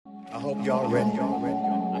hope y'all ready. Don't know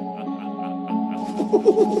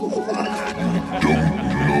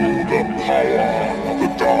the power of the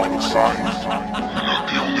dark side. You're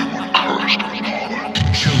the only one cursed with knowledge.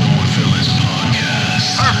 Chillin' with Villains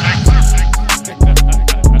podcast.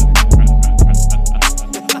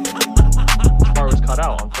 This part was cut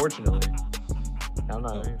out, unfortunately. I'm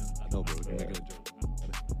not. I know, bro. You're making a joke.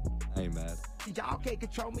 I ain't mad. Y'all can't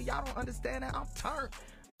control me. Y'all don't understand that. I'm turned.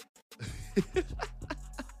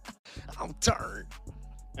 I'm turned.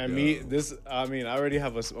 And me, I already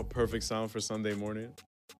have a perfect sound for Sunday morning.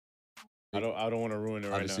 I don't want to ruin it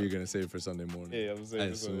right Obviously, now. you're gonna save it for Sunday morning. Yeah, I'm saying I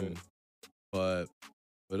for Sunday. assume. But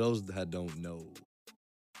for those that don't know,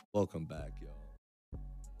 welcome back, y'all.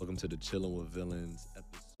 Welcome to the Chillin' with Villains,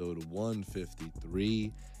 episode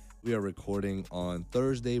 153. We are recording on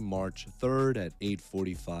Thursday, March 3rd at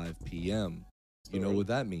 8:45 p.m. You know what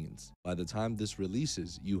that means. By the time this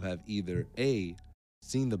releases, you have either A,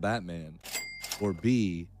 seen the Batman, or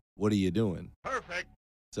B, what are you doing? Perfect.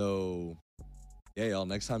 So, yeah, y'all,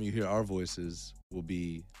 next time you hear our voices will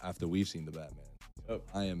be after we've seen the Batman. Yep.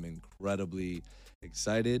 I am incredibly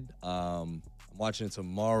excited. I'm watching it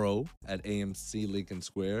tomorrow at AMC Lincoln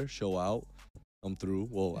Square. Show out. Come through.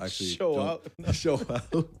 Well, actually, Show out? Show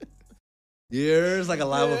out. Yeah, it's like a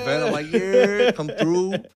live event. I'm like, yeah, come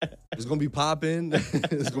through. It's gonna be popping.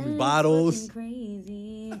 It's gonna be bottles.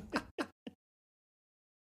 Crazy.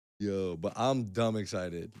 Yo, but I'm dumb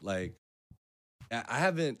excited. Like, I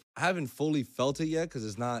haven't fully felt it yet because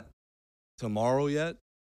it's not tomorrow yet.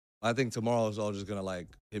 I think tomorrow is all just gonna like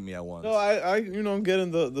hit me at once. No, I'm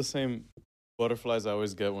getting the same butterflies I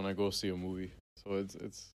always get when I go see a movie. So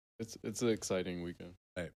it's an exciting weekend.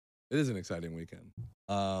 It is an exciting weekend.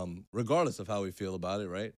 Regardless of how we feel about it,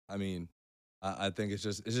 right? I mean, I think it's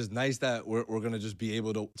just nice that we're gonna just be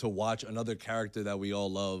able to watch another character that we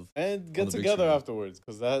all love And get On the big together screen. afterwards,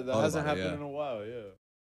 because that Thought hasn't about it, happened yeah. in a while, yeah.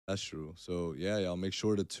 That's true. So yeah, y'all make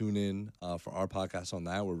sure to tune in for our podcast on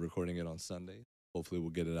that. We're recording it on Sunday. Hopefully we'll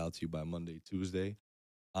get it out to you by Monday, Tuesday.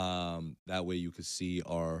 That way you can see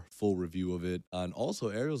our full review of it. And also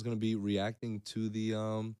Ariel's gonna be reacting to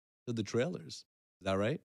the trailers. Is that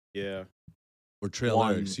right? Yeah. Or trailer,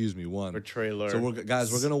 One. excuse me, one. Or trailer. So we're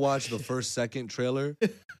gonna watch the first, second trailer.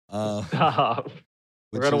 Stop.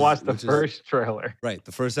 We're which gonna is- watch the which is- first trailer. Right,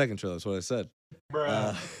 the first, second trailer. That's what I said.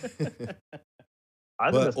 I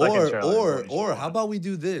think But the second trailer is or how about we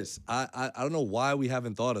do this? I don't know why we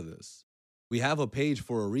haven't thought of this. We have a page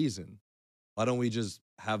for a reason. Why don't we just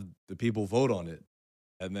have the people vote on it,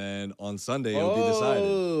 and then on Sunday it'll be decided.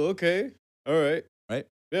 Oh, okay. All right. Right?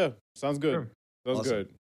 Yeah. Sounds good. Sure. Sounds Awesome. good.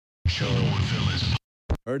 Chillin' with Villains.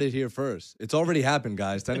 Heard it here first. It's already happened,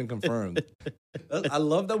 guys. Tenet confirmed. I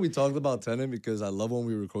love that we talked about Tenet because I love when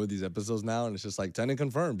we record these episodes now, and it's just like Tenet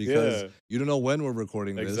confirmed because Yeah. you don't know when we're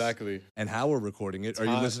recording this Exactly. and how we're recording it. Are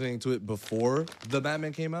you Time. listening to it before the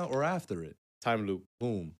Batman came out or after it? Time loop.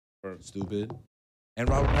 Boom. Confirmed. Stupid. And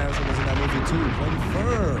Robert Pattinson was in that movie too.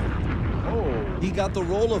 Confirmed. Oh. He got the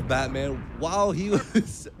role of Batman while he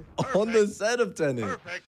was on the set of Tenet.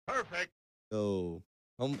 Perfect. So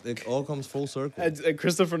it all comes full circle. And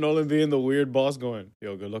Christopher Nolan being the weird boss going,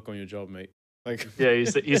 yo, good luck on your job, mate. Like, Yeah, he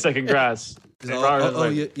said congrats. He's And like, Robert was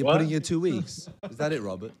like, you're "What?" putting your 2 weeks. Is that it,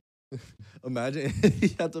 Robert? Imagine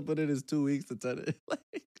he had to put in his 2 weeks to Tenet.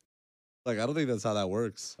 Like, I don't think that's how that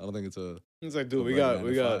works. I don't think it's a it's like, dude, A we regular got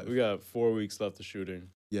 9 to 5. we got 4 weeks left of shooting.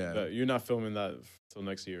 yeah. You're not filming that till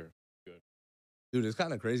next year. Dude, it's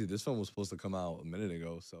kind of crazy. This film was supposed to come out a minute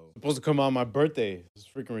ago, so Supposed to come out on my birthday. It's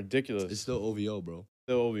freaking ridiculous. it's still OVO, bro.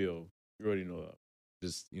 still OVO. You already know that.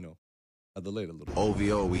 Just had to late a little.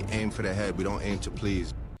 OVO, we aim for the head. We don't aim to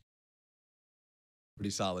please. Pretty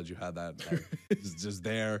solid. You had that just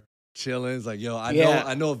there chilling. It's like, yo, Yeah.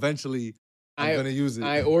 I know. Eventually, I'm gonna use it.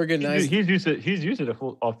 I I organized. He's used it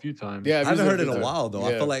a few times. Yeah, haven't heard it in used a it. while though.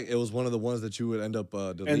 I Yeah. feel like it was one of the ones that you would end up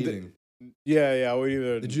deleting. Yeah. I would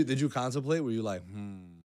either. Did you contemplate? Were you like,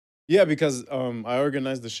 Yeah, because I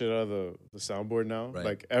organized the shit out of the soundboard now. Right.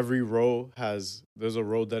 Like every row there's a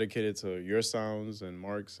row dedicated to your sounds and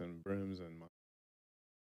Mark's and Brim's and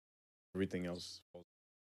everything else.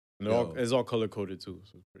 And it's all color coded too.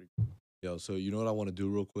 So it's pretty cool. yo? So you know what I want to do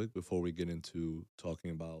real quick before we get into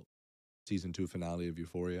talking about season 2 finale of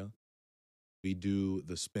Euphoria? We do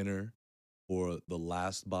the spinner for the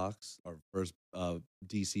last box, our first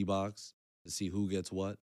DC box, to see who gets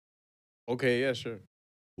what. Okay, yeah, sure.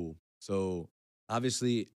 Cool. So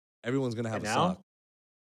obviously everyone's gonna have Right a now? sock.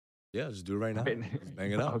 Yeah, just do it right now. Just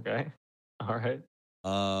bang it out. Okay. All right.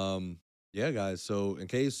 Yeah, guys. So in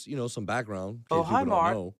case some background, in Oh, case hi, people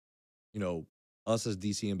Mark. don't know, us as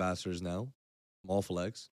DC ambassadors now, small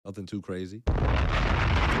flex, nothing too crazy.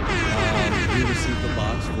 received a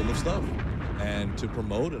box full of stuff, and to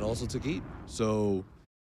promote and also to keep. So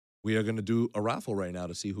we are gonna do a raffle right now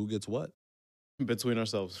to see who gets what Between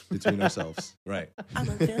ourselves. between ourselves. Right.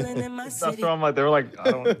 That's why I'm like, they're like, I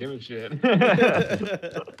don't give a shit.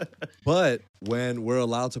 But when we're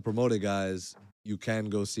allowed to promote it, guys, you can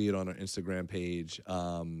go see it on our Instagram page,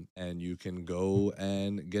 and you can go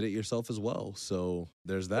and get it yourself as well. So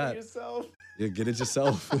there's that. Yourself. Yeah, get it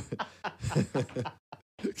yourself.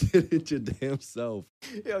 Get it your damn self.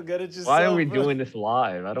 Yo, get it yourself. Why are we bro. doing this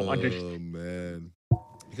live? I don't Oh understand. man,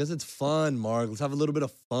 because it's fun, Mark. Let's have a little bit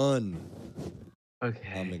of fun.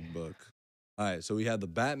 Okay. Comic book. All right, so we have the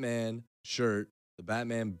Batman shirt, the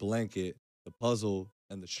Batman blanket, the puzzle,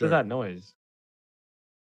 and the What is shirt. that noise?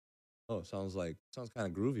 Oh, sounds kind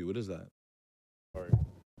of groovy. What is that? Sorry.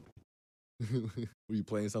 Were you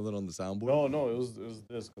playing something on the soundboard? No, it was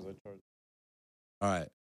this because I charged. All right.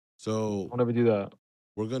 So I'll never do that.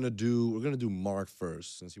 we're gonna do Mark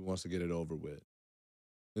first since he wants to get it over with.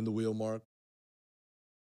 In the wheel, Mark.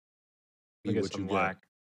 I Be get what some you whack.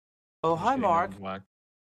 Oh, hi, Mark. Whack.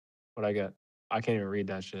 What I get? I can't even read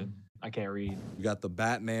that shit. I can't read. get. You got the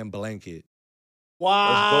Batman blanket.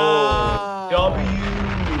 Wow. W.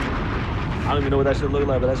 I don't even know what that shit look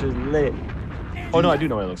like, but that shit's lit. Oh no, I do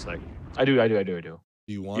know what it looks like. I do. Do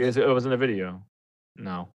you want Yes, it? it was in the video.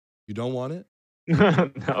 No. You don't want it?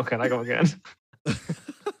 No, can I go again?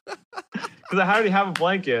 Because I already have a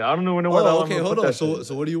blanket. I don't know where that Oh, I'm okay. gonna Hold put on. that So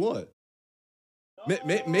shit. what do you want?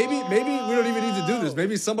 Maybe we don't even need to do this.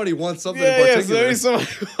 Maybe somebody wants something in Yeah, so particular. maybe somebody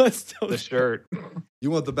wants to. The shirt.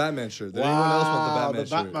 You want the Batman shirt. Did anyone else want the Batman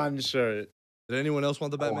shirt? Batman shirt. Did anyone else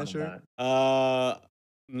want the I Batman wanted shirt? that.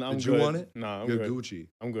 No, I'm Did good. you want it? No, I'm You're good. Gucci.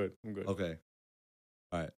 I'm good. Okay.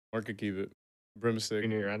 Mark can keep it. Brimstick.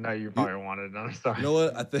 Junior, I know you probably wanted it. I'm sorry. You know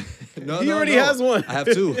what? I think He already has one. I have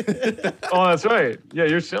two. Oh, that's right. Yeah,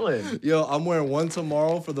 you're chilling. Yo, I'm wearing one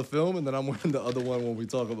tomorrow for the film, and then I'm wearing the other one when we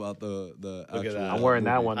talk about the Look at actual. that. I'm wearing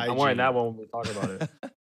that movie. one. I'm IG. wearing that one when we talk about it.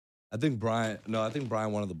 I think Brian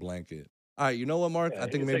wanted the blanket. All right, you know what, Mark? Yeah, I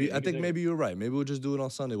you think can take it, you I can think take maybe you're right. Maybe we'll just do it on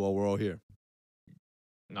Sunday while we're all here.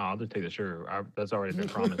 No, I'll just take the shirt. That's already been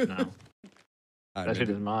promised now. All right, That shit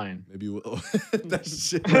maybe, is mine. maybe we'll, that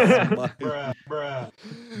shit is mine.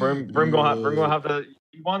 Brim gonna have to.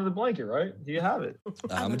 You wanted the blanket, right? Do you have it?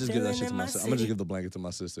 Nah, I'm gonna just give that shit to my sister. I'm gonna just give the blanket to my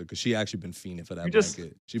sister because she actually been fiending for that You just-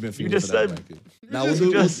 blanket. She been you fiending just for that said- blanket. You Now just,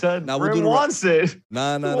 we'll do. said now we'll Brim do the- wants it.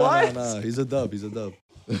 Nah. What? He's a dub. He's a dub.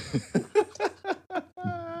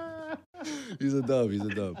 He's a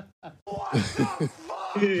dub. What the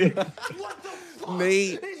fuck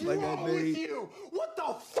Nate, is my guy wrong with Nate. you? What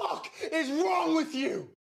the fuck is wrong with you?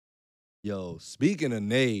 Yo, speaking of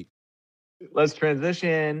Nate, Let's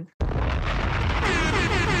transition.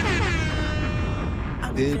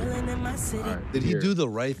 did Alright, did he here. do the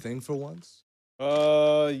right thing for once,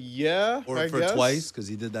 Yeah. or I for guess. twice? Because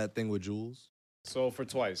he did that thing with Jules, So for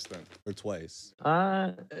twice then. or twice.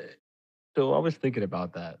 So I was thinking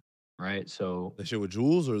about that, right? So The shit with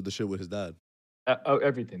Jules or the shit with his dad?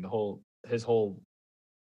 everything, his whole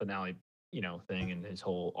finale, thing, and his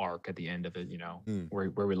whole arc at the end of it,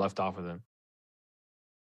 where we left off with him.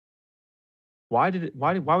 Why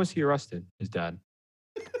was he arrested? His dad.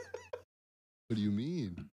 What do you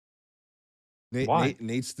mean? Nate, Why?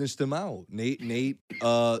 Nate snitched him out. Nate,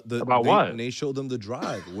 About Nate, what? Nate showed them the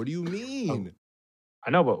drive. What do you mean?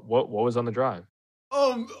 I know, but what was on the drive?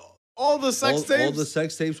 All the sex tapes. All the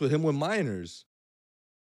sex tapes with him with minors.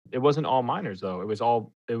 It wasn't all minors though.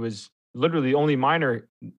 It was literally the only minor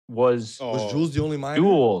was Oh, Was Jules the only minor?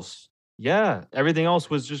 duels. Yeah, everything else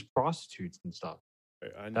was just prostitutes and stuff.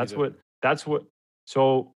 I need That's to- what.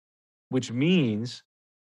 So, which means,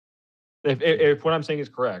 if what I'm saying is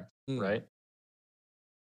correct, Hmm. right?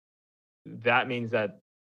 That means that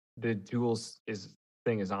the duels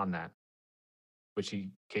thing is on that, which he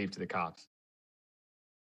gave to the cops.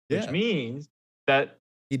 Yeah, Which means that,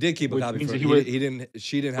 he did keep a which copy. means For, that he, he was- he didn't.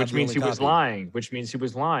 She didn't have. which the means only he was copy. lying. Which means he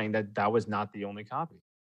was lying that was not the only copy.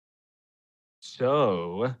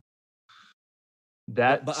 So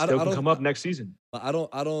that But I still don't- can come up next season. But I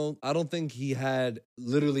don't think he had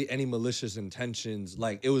literally any malicious intentions.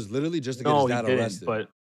 Like it was literally just to get No, his he dad didn't. arrested. But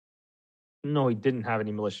no, he didn't have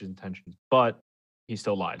any malicious intentions. But he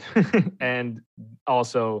still lied, and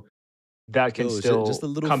also that can Yo, still just a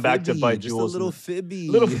little come back to fibby, bite just Jules. a little fibby.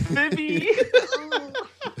 Little fibby.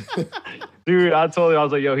 Dude, I told you, I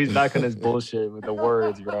was like, yo, he's back on his bullshit with the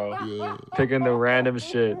words, bro. Yeah. Picking the random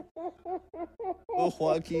shit. Oh,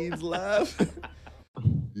 Joaquin's laugh.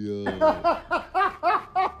 Yo.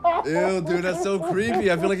 Ew, dude, that's so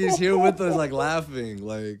creepy. I feel like he's here with us, like laughing,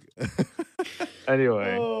 like.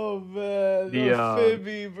 Anyway, Oh man, The, the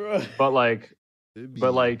Phoebe, bro. but like,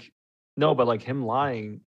 But like, no, but like him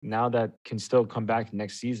lying now that can still come back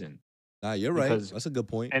next season. Nah, you're right. Because- That's a good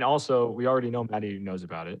point. And also, we already know Maddie knows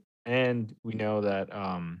about it, and we know that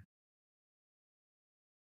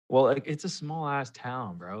well, like it's a small ass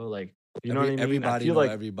town, bro. Like, you know what I mean? Everybody I feel know like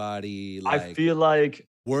everybody. Like, I feel like,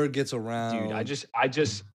 word gets around. dude, I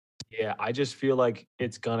just feel like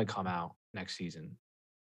it's gonna come out next season,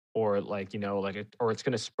 or like or it's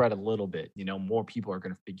gonna spread a little bit. You know, more people are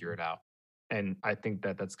gonna figure it out, and I think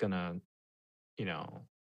that that's gonna,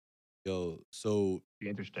 Yo, so be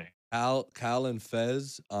interesting. Cal and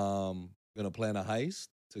Fez gonna plan a heist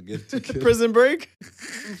to get to kill. Prison Break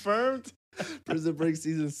confirmed. Prison Break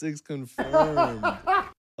season 6 confirmed.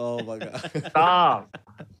 Oh my god. Stop.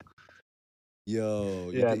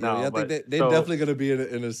 Yo, Yeah, I think they're definitely gonna be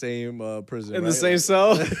in the same prison. In right? the same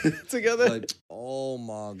cell together. Like, oh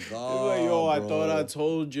my They're god. like, yo, I thought I bro.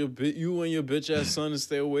 told you and your bitch ass son to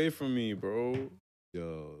stay away from me, bro.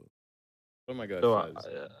 Yo. Oh my god. So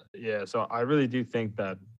Fez. so I really do think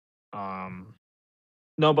that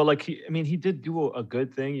no, but like he did do a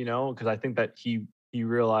good thing, because I think that he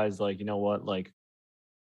realized, like, you know what, like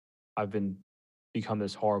I've become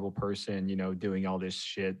this horrible person, doing all this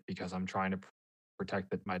shit because I'm trying to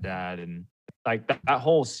protect my dad, and like that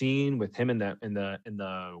whole scene with him in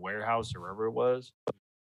the warehouse or wherever it was,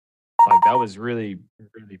 like that was really,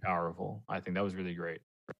 really powerful. I think that was really great.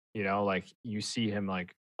 Like you see him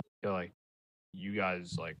like, you're like, you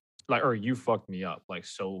guys like or you fucked me up like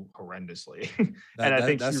so horrendously. And I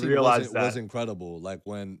think he scene realized was incredible. Like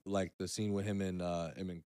when the scene with him and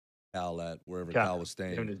Cal at wherever Cal was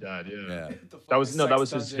staying. Him and his dad, yeah. Yeah. That was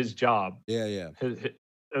his job. Yeah.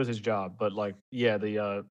 That was his job. But like, yeah,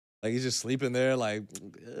 the Like he's just sleeping there, like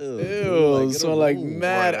Ew, get so a like room.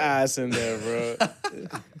 mad ass in there, bro.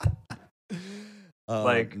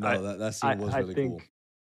 like no, that scene was really think, cool.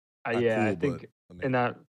 I think in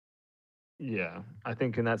that, I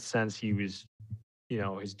think in that sense he was,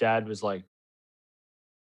 his dad was like,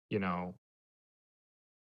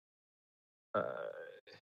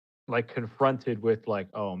 like confronted with like,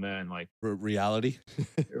 oh man, like reality.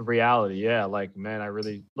 reality, yeah, like man, I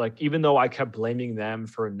really like, even though I kept blaming them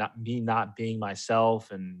for not being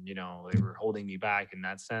myself, and they were holding me back in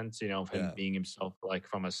that sense, of him being himself, like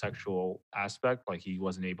from a sexual aspect, like he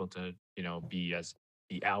wasn't able to be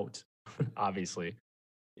out obviously,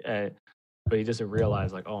 but he doesn't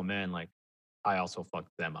realize like, oh man, like I also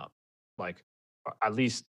fucked them up, like at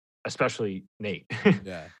least especially Nate.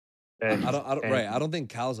 Yeah. And, I don't think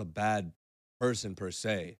Cal's a bad person per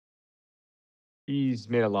se. He's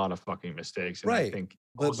made a lot of fucking mistakes, and right? I think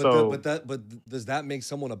but does that make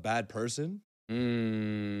someone a bad person? I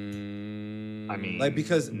mean, like,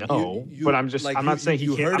 because no, you, but I'm just like, I'm not saying he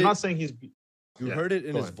can't. I'm not saying he's. You heard it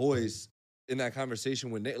in his voice in that conversation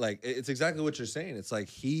with Nate. Like, it's exactly what you're saying. It's like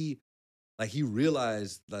he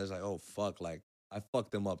realized that, it's like, oh fuck, like I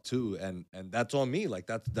fucked them up too, and that's on me. Like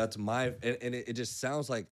that's my and it just sounds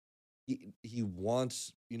like he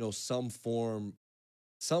wants,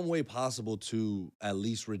 some way possible to at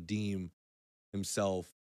least redeem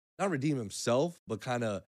himself. Not redeem himself, but kind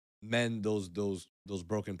of mend those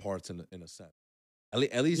broken parts in a sense.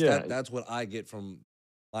 At least that's what I get from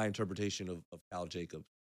my interpretation of Cal Jacobs.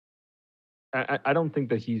 I don't think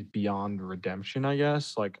that he's beyond redemption, I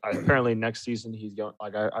guess. Like apparently next season he's going,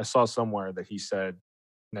 like I saw somewhere that he said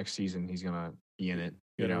next season he's gonna be in it.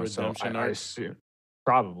 So I assume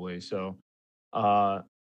probably. So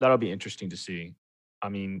that'll be interesting to see. I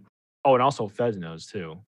mean, and also Fez knows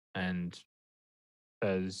too. And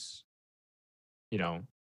Fez, I don't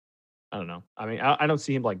know. I mean, I don't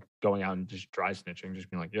see him like going out and just dry snitching, just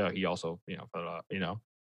being like, yeah, he also,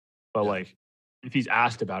 but like if he's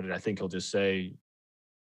asked about it, I think he'll just say,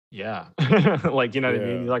 yeah. Like, what I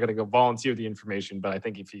mean? He's not going to go volunteer the information, but I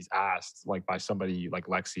think if he's asked like by somebody like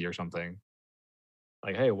Lexi or something,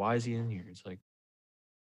 like, hey, why is he in here? It's like,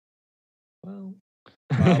 well,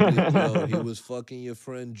 probably, he was fucking your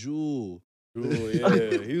friend Jewel.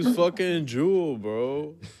 Yeah, he was fucking Jewel,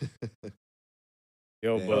 bro.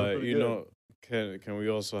 Yo, Damn. but can we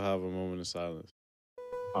also have a moment of silence?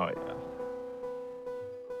 Oh yeah,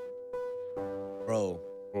 bro.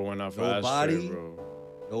 But we're not for Nobody, Ashtray, bro.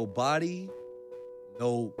 Nobody,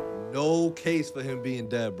 no case for him being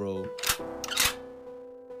dead, bro.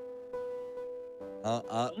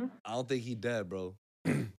 I don't think he dead, bro.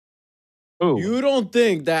 Ooh. You don't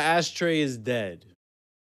think that Ashtray is dead?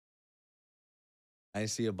 I ain't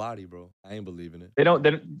see a body, bro. I ain't believing it. They don't,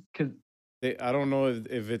 because I don't know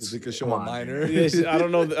if it's. They could show a minor. I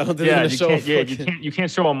don't know. I don't think yeah, you you can't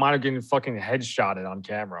show a minor getting fucking headshotted on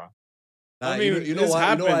camera. Nah, I mean, you know this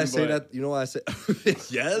why? You know why I happened, say but- that? You know why I say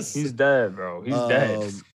yes? He's dead, bro. He's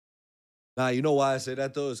dead. Nah, you know why I say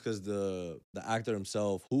that though? Is because the actor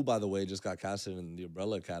himself, who by the way just got casted in the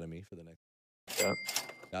Umbrella Academy for the next. Yep.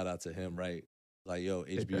 Shout out to him, right? Like, yo,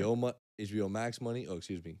 Take HBO Max money. Oh,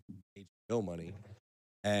 excuse me, HBO money,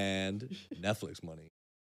 and Netflix money.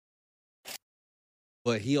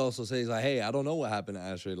 But he also says like, hey, I don't know what happened to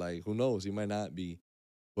Ashtray. Like, who knows? He might not be.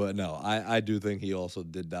 But no, I do think he also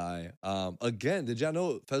did die. Again, did y'all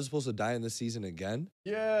know Fez was supposed to die in this season again?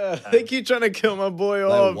 Yeah, they keep trying to kill my boy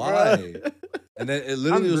Like, off, why? bro. And then it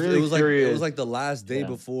literally I'm was, really it was curious. like the last day Yeah.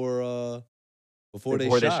 before Before they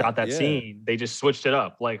they shot shot that Yeah. scene, they just switched it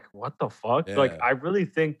up. Like, what the fuck? Like, Yeah. I really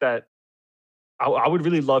think that I would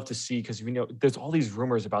really love to see, because we know there's all these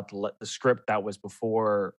rumors about the script that was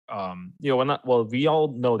before. We all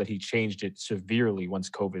know that he changed it severely once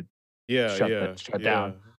COVID Yeah, shut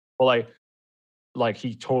down. But like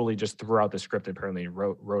he totally just threw out the script apparently and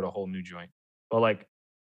wrote a whole new joint. But like,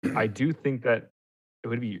 I do think that it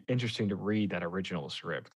would be interesting to read that original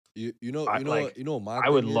script. You know I what my I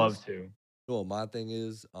thing would is? love to. You know what my thing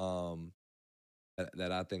is?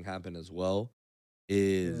 That I think happened as well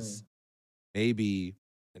is maybe,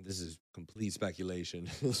 and this is complete speculation.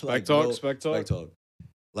 Spec talk.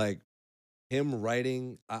 Like him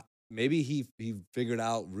writing, maybe he figured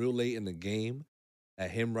out real late in the game that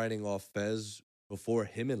him writing off Fez before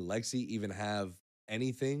him and Lexi even have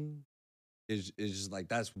anything is just like,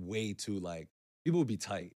 that's way too, like, people would be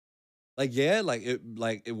tight. Like, yeah,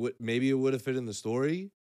 it would have fit in the story,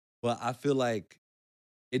 but I feel like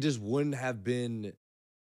it just wouldn't have been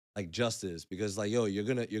like justice, because like, yo, you're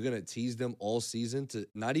gonna tease them all season to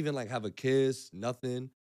not even like have a kiss, nothing,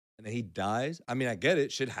 and then he dies. I mean, I get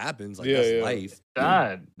it, shit happens, like that's life.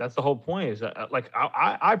 That's the whole point. Is that like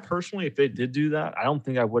I personally, if they did do that, I don't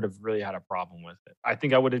think I would have really had a problem with it. I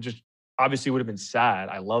think I would have just obviously would have been sad.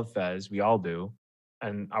 I love Fez, we all do,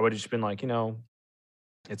 and I would have just been like,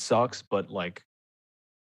 it sucks, but like,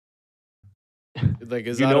 Like,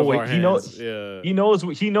 it's you out know of what our he knows. hands. Yeah. He knows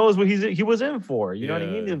what he was in for. You know what I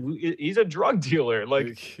mean? He's a drug dealer.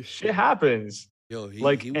 Like, shit happens. Yo, he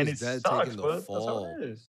and was it dead sucks, taking the but that's how fall. it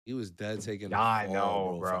is. He was dead taking the Yeah, I fall,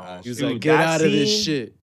 know, bro. bro. For Ashtray. He was Dude, like, get that out of this scene-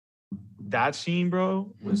 shit. That scene,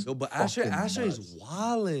 bro, was Yo, but fucking Ashtray's nuts.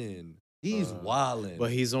 wildin'. He's wildin'.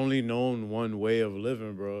 But he's only known one way of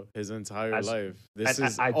living, bro, his entire As- life. This I-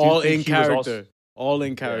 is I do all think in he was character. also- All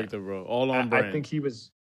in character, bro. All on brand. I think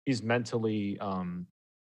he's mentally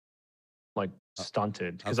like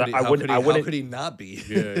stunted, because how wouldn't. could he not be?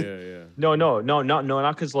 Yeah. No,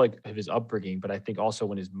 not because like of his upbringing, but I think also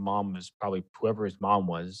when his mom was probably whoever his mom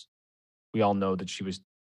was, we all know that she just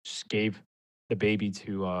gave the baby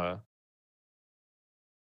to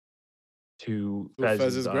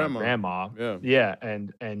Fez's grandma. grandma. Yeah.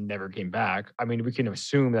 and never came back. I mean, we can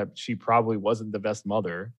assume that she probably wasn't the best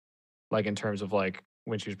mother, like in terms of like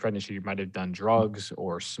when she was pregnant, she might have done drugs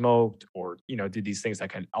or smoked or did these things that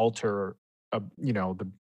can alter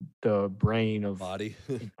the brain of Body.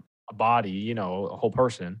 a body, a whole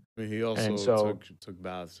person. I mean, he also And so- took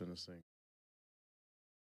baths in the sink.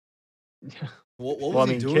 What was Well, I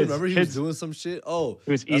he mean, doing? kids- Remember he kids- was doing some shit? Oh,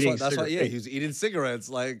 He was that's eating. why, that's why, yeah, cigarettes. he was eating cigarettes.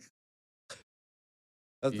 Like,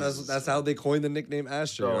 Jesus. that's how they coined the nickname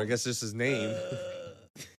Ashtray. Or I So- guess just his name.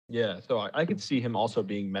 Yeah, so I could see him also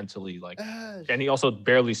being mentally like, and he also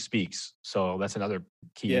barely speaks. So that's another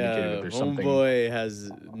key indicator Yeah, that there's something. homeboy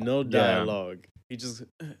has no dialogue. He just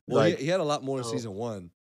Well, Like- he had a lot more in Oh. season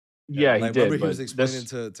 1. Yeah, he Like, did. remember he but was explaining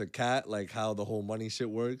this- to Kat like how the whole money shit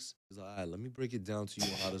works. He's like, all right, let me break it down to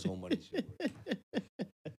you how this whole money shit works.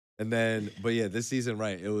 And then, but yeah, this season,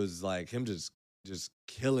 right? It was like him just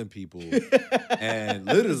killing people, and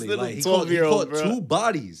literally, This like he little caught 12-year-old, bro. 2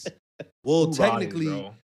 bodies. Well, Two bodies, technically,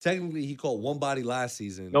 bro. he caught 1 body last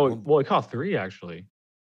season. No, One- well, he caught 3 actually,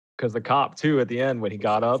 because the cop too at the end when he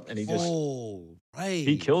got up and he right.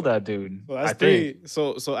 he killed that dude. Well, that's I think 3.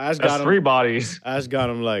 So Ash that's got him. 3 bodies. Ash got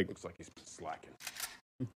him like Looks like he's slacking.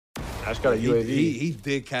 Ash got a UAV. He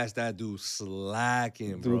did catch that dude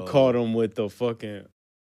slacking, bro. dude caught him with the fucking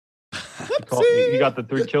He got the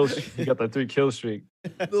 3 kills. He got the 3 kill streak.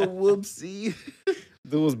 the whoopsie.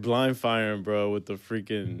 dude was blind firing, bro, with the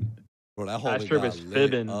freaking Bro, that whole Ashtray got was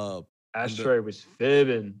lit fibbing. up. Ashtray was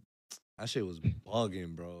fibbing. That shit was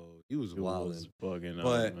bugging, bro. He was dude wilding. was bugging out.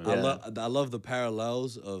 But Man. I love the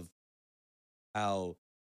parallels of how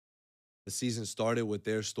the season started with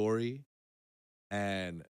their story,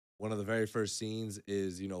 and one of the very first scenes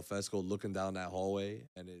is Fesco looking down that hallway,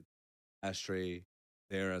 and it Ashtray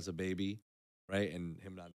there as a baby, right, and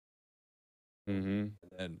him not. Mm-hmm. And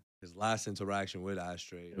then his last interaction with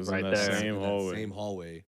Ashtray It was Right in that there. same in that hallway. same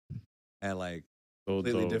hallway. and like So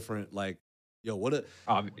completely dope. different. Like, yo, what a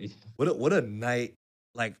Obvi- what a night.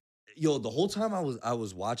 Like, yo, the whole time I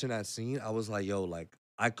was watching that scene, I was like, yo, like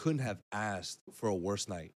I couldn't have asked for a worse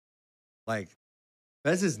night. Like,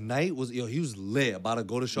 Fez's night was, yo, he was lit, about to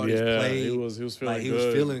go to Shawty's play. he was feeling like, he good.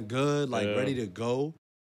 was feeling good, like Yeah. ready to go.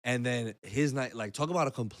 And then his night, like, talk about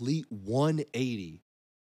a complete 180.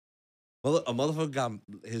 A motherfucker got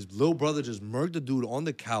his little brother just murked the dude on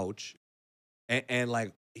the couch, and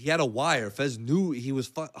like he had a wire. Fez knew he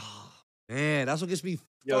was oh, man, that's what gets me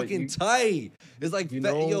fucking tight. It's like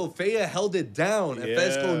Faya held it down, and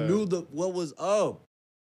Fezco knew what was up.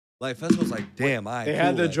 Like Fez was like, damn, they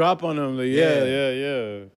had the drop on him. Like,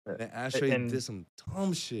 yeah. And Ashtray did some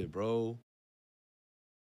dumb shit, bro.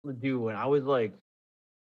 Dude, when I was like,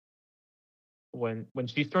 when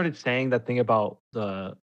she started saying that thing about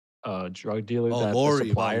the drug dealer, the Lori,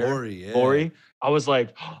 supplier, yeah. Lori, I was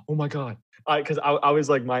like, oh my god, because I was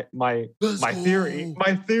like my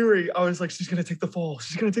theory, I was like, she's gonna take the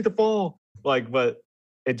fall, like, but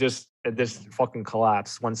it just fucking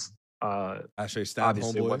collapsed once. Ashtray stabbed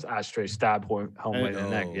obviously homeboy. once Ashtray stabbed homeboy in the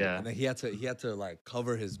neck, yeah, and then he had to like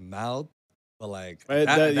cover his mouth, but like Right,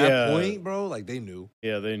 at that point, bro, like they knew.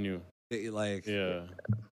 Yeah, they knew. Yeah,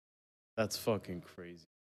 that's fucking crazy.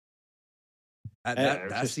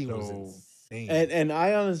 That scene was insane. And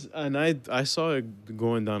I saw it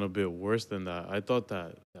going down a bit worse than that. I thought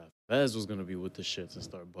that Fez was gonna be with the shits and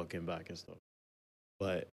start bucking back and stuff.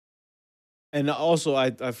 But and also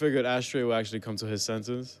I figured Ashtray would actually come to his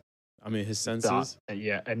senses. I mean his senses.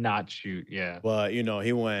 Yeah, and not shoot. Yeah, but you know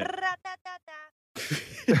he went.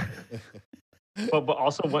 but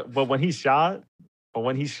also when he shot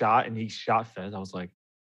and he shot Fez, I was like,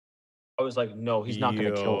 no, he's not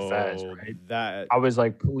gonna kill Fez, right? I was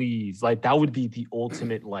like, please, like that would be the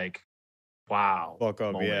ultimate like, wow, fuck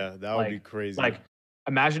up, moment. yeah, that would be crazy. Like,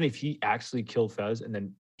 imagine if he actually killed Fez and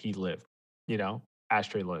then he lived,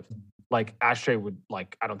 Ashtray lived. Like Ashtray would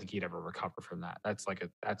like, I don't think he'd ever recover from that.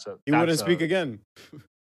 He wouldn't speak again.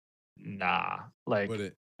 Nah, like.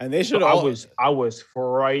 And they should. I was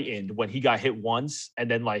frightened when he got hit once, and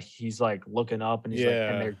then like he's like looking up, and he's like,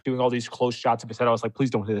 and they're doing all these close shots of his head. I was like, please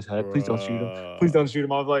don't hit his head, please don't shoot him, please don't shoot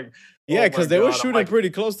him. I was like, yeah, because they were shooting pretty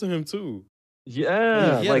close to him too.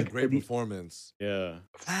 Yeah, he had a great performance. Yeah,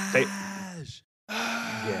 yeah,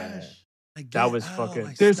 that was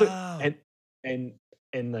fucking. There's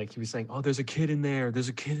and like he was saying, oh, there's a kid in there,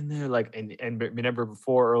 like, and remember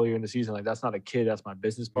before earlier in the season, like that's not a kid, that's my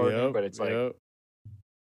business partner, but it's like.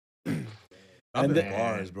 I'm in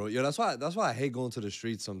bars, bro. Yo, that's why I hate going to the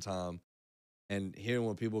streets sometime and hearing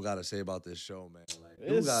what people got to say about this show, man. Like,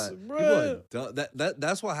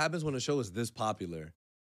 that's what happens when a show is this popular,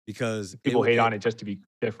 because people hate on it just to be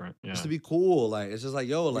different, just to be cool. Like it's just like,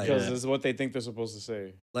 yo, like because this is what they think they're supposed to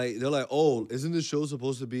say. Like they're like, oh, isn't this show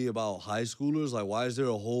supposed to be about high schoolers? Like, why is there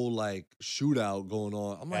a whole like shootout going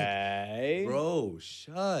on? I'm like, bro,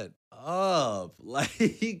 shut up,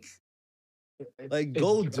 like,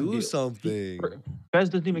 go do something. Fez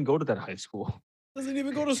doesn't even go to that high school. Doesn't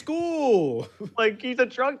even go to school. Like, he's a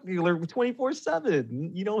drug dealer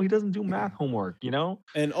 24/7. He doesn't do math homework,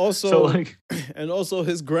 And also, so, like, and also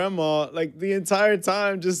his grandma, like, the entire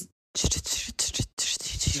time just...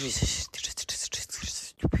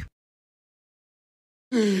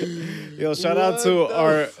 Yo, shout out to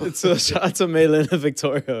Maylin and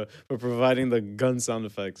Victoria for providing the gun sound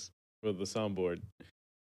effects for the soundboard.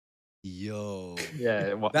 Yo,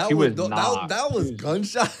 yeah, well, that was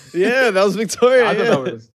gunshot. Yeah, that was Victoria. I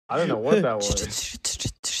don't know what that was.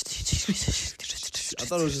 I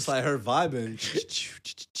thought it was just like her vibing.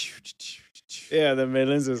 Yeah, the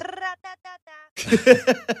Maylin's is.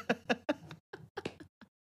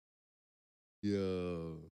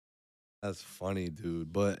 Yo, that's funny,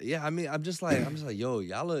 dude. But yeah, I mean, I'm just like, yo,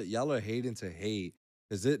 y'all are hating to hate.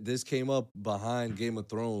 Because this came up behind Game of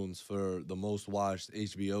Thrones for the most watched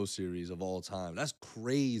HBO series of all time. That's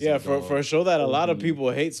crazy. Yeah, for a show that a lot of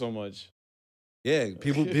people hate so much. Yeah,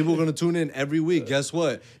 people gonna tune in every week. Guess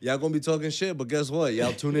what? Y'all gonna be talking shit, but guess what?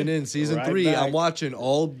 Y'all tuning in season 3. Back. I'm watching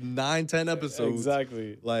all 9-10 episodes.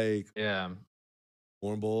 Exactly. Like, yeah,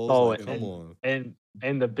 cornballs. Oh, like, come on. And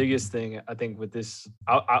the biggest thing I think with this,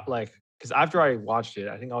 I like, because after I watched it,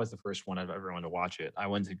 I think I was the first one of everyone to watch it. I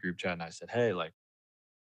went to the group chat and I said, hey, like.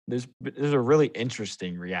 There's a really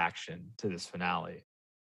interesting reaction to this finale.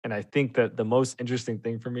 And I think that the most interesting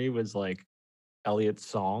thing for me was like Elliot's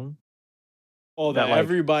song. Oh, that like,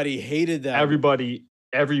 everybody hated that. Everybody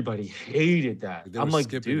hated that. I'm like,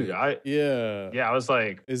 dude, I was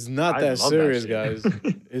like, it's not that serious, guys.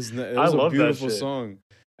 It was a beautiful song.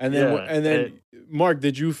 And then Mark,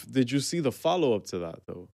 did you see the follow up to that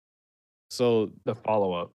though? So The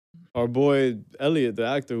follow up. our boy Elliot, the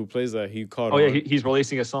actor who plays that, he caught Oh yeah, on. he's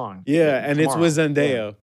releasing a song. Yeah, and it's with tomorrow.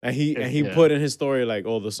 Zendaya. And he Yeah. put in his story like,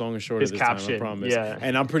 "Oh, the song is shorter His this time, I caption, promise." yeah.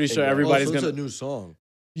 And I'm pretty sure Yeah. everybody's so gonna. it's a new song.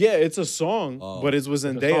 Yeah, it's a song, Oh. but it's with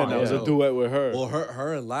It's a Zendaya song, now. It's yeah. a duet with her. Well,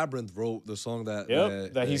 her and Labyrinth wrote the song that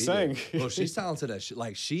That he did. sang. Bro, she's talented at shit.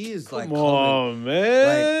 Like she is like Come coming, on,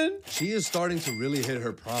 man. she is starting to really hit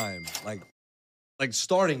her prime. Like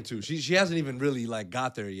starting to. She hasn't even really like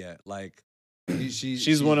got there yet. Like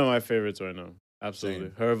She's one of my favorites right now. Absolutely.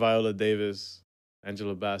 Same. Her, Viola Davis,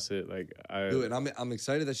 Angela Bassett. Like Dude, and I'm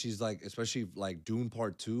excited that she's like, especially like Dune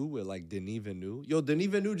Part 2 with like Denis Villeneuve. Yo, Denis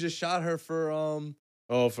Villeneuve just shot her for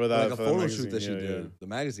for that like a for photo magazine. shoot that she Yeah, did. yeah. The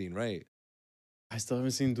magazine, right? I still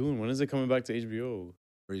haven't seen Dune. When is it coming back to HBO?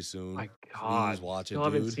 Pretty soon. My God, Please watch it, still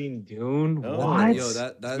haven't dude. seen Dune. No. What? Yo, It's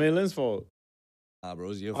that Mei Lin's fault. nah,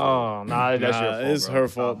 bro, it's your fault. Oh, nah, that's your Nah, fault. it's bro. her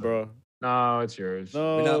Stop fault, it. bro. No, it's yours.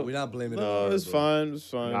 No, We're not blaming it no, on her, it's bro. fine. It's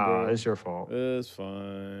fine, Nah, bro. it's your fault. It's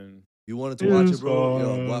fine. You wanted to watch It's it, bro?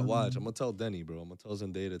 Yo, fine. watch. I'm gonna tell Denny, bro. I'm gonna tell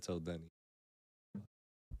Zendaya to tell Denny.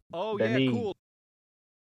 Oh Benny. yeah, cool.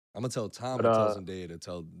 I'm gonna tell Tom But, to tell Zendaya to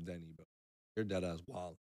tell Denny, bro. Your dead ass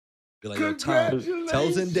wild. Be like, yo, Tom, tell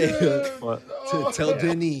Congratulations. Zendaya What? to tell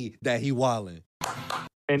Denny that he wildin'.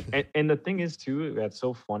 And the thing is too, that's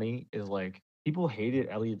so funny is like people hated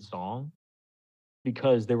Elliot's song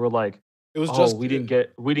because they were like, It was "Oh, just we didn't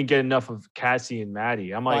get enough of Cassie and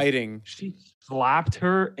Maddie." I'm like, fighting. she slapped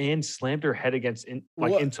her and slammed her head against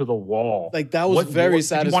What? into the wall. Like that was What- very what-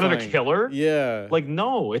 satisfying. You wanted to kill her? Yeah. Like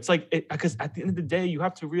no, it's like because at the end of the day, you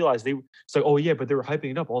have to realize it's like, oh yeah, but they were hyping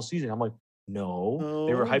it up all season. I'm like, no,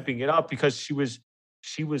 they were No. hyping it up because she was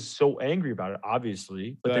so angry about it,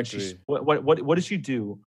 obviously. But then Exactly. what did she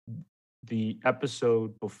do? The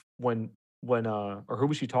episode when or who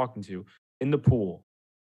was she talking to in the pool?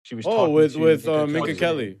 She was talking with to Minka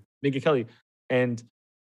Kelly. Minka Kelly, and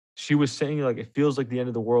she was saying like it feels like the end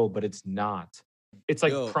of the world, but it's not. It's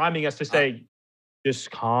like Yo, priming us to say, just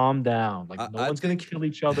calm down. Like no I one's gonna think- kill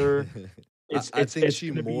each other. I think it's she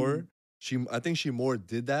gonna be- more I think she more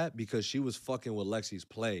did that because she was fucking with Lexi's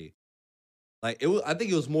play. Like it was, I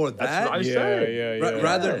think it was more That's that what I Yeah, said. yeah, Ra-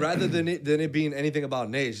 yeah. rather than it being anything about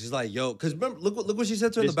Nate. She's like, yo, because remember, look what she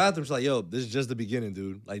said to her in the This- bathroom. She's like, yo, this is just the beginning,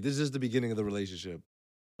 dude. Like this is just the beginning of the relationship.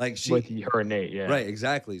 Like she, with her and Nate, yeah. right,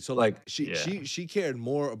 exactly. So like Like, she yeah. she cared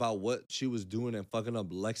more about what she was doing and fucking up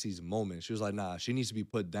Lexi's moment. She was like, nah, she needs to be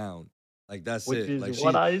put down. Like that's Which it. is Like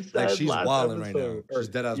what I said she's last wilding right now. episode. She's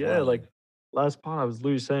dead ass Yeah, wilding. like last pod, I was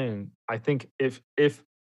literally saying, I think if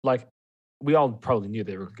like we all probably knew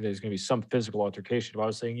there's going to be some physical altercation. But I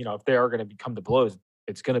was saying, you know, if they are going to come to blows,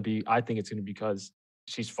 it's going to be. I think it's going to be because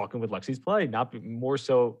she's fucking with Lexi's play, not more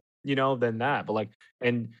so, you know, than that. But like,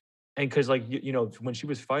 and because like you know, when she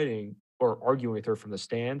was fighting or arguing with her from the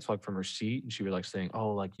stands, like from her seat, and she was like saying,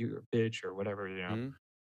 "Oh, like you're a bitch" or whatever, you know. Mhm.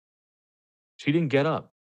 She didn't get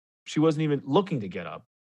up. She wasn't even looking to get up.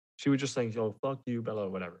 She was just saying, "Oh, fuck you, Bella,"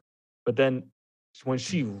 whatever. But then when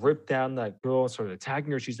she ripped down that girl and started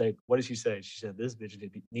attacking her, she's like, what did she say? She said, this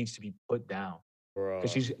bitch needs to be put down. Bro.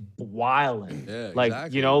 Because she's wilding. Yeah, Like,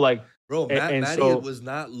 exactly. you know, like, Bro, and Maddie so- was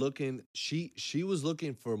not looking. She was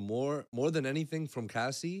looking for more than anything from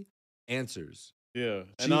Cassie answers. Yeah.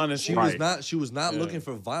 She, And honestly, she was not Yeah. looking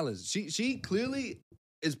for violence. She clearly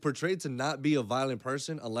is portrayed to not be a violent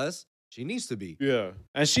person unless she needs to be. yeah.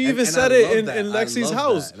 And she And- even and said I it love in that. I Lexi's love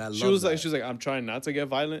house. that, and I She love was like, that. she was like, I'm trying not to get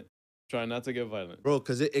violent. Trying not to get violent. Bro,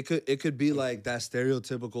 because it could be like that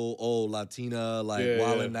stereotypical Latina like Yeah,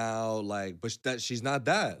 wilding yeah. now like, but that she's not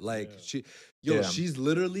that like Yeah. Yeah. she's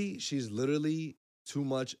literally too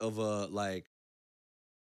much of a like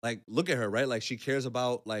look at her, right? Like she cares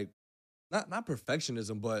about like not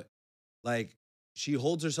perfectionism, but like she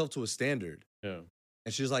holds herself to a standard. Yeah.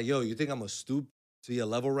 And she's like, yo, you think I'm gonna stoop to your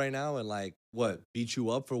level right now and like what, beat you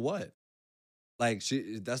up for what? Like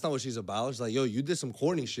that's not what she's about. She's like, yo, you did some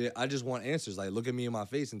corny shit. I just want answers. Like, look at me in my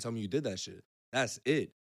face and tell me you did that shit. That's it.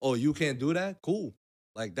 Oh, you can't do that? Cool.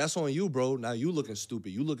 Like that's on you, bro. Now you looking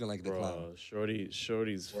stupid. You looking like the clown. Bro,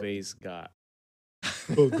 Shorty's face got.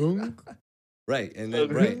 Right. And then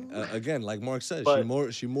right. Again, like Mark said,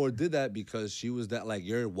 But- she more did that because she was that like,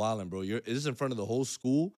 you're wilding, bro. This is in front of the whole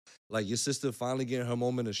school. Like your sister finally getting her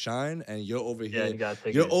moment to shine, and you're over yeah, here. you gotta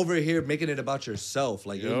take You're it. over here making it about yourself.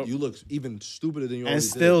 Like Yep. you look even stupider than you And already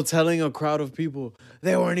still did. telling a crowd of people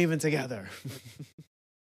they weren't even together.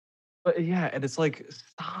 But yeah, and it's like,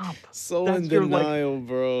 stop. So That's in your, like- denial,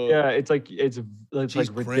 bro. Yeah, it's like She's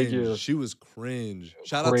like cringe. ridiculous. She was cringe.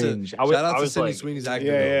 Shout Cringe. out I to was Sydney like- Sweeney's Yeah, acting.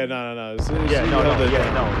 yeah, though. no. Yeah, no, Incredible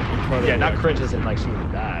yeah, not acting. cringe as in like she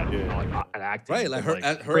was bad. Yeah. You know, like, and bad acting. Right, like but,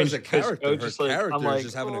 her cringe, as a 'cause character, her just, like, I'm character like, is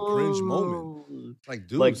just having a cringe moment. "Oh." Like,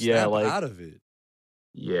 dude, Like, yeah, snap like out of it.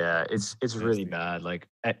 yeah, it's really Nasty. bad. Like,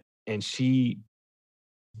 and she,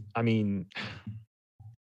 I mean,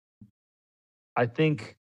 I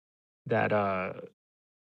think that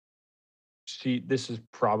this is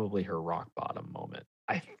probably her rock bottom moment.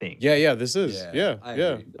 I think. Yeah, this is. Yeah, Yeah, I yeah.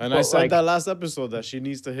 agree. And I But, said like- that last episode that she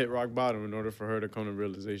needs to hit rock bottom in order for her to come to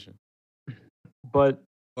realization. But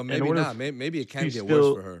But maybe order not. f- Maybe it can she's get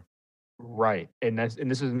still- worse for her. right, and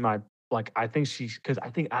this is my like. I think because I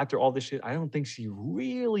think after all this shit, I don't think she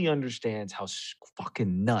really understands how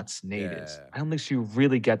fucking nuts Nate is. Yeah. I don't think she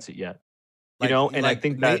really gets it yet. You Like, know, and I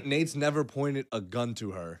think that Nate's never pointed a gun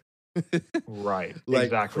to her. right, like,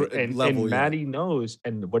 exactly. And level, yeah. Maddie knows.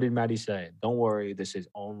 And what did Maddie say? Don't worry, this is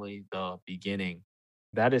only the beginning.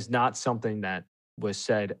 That is not something that was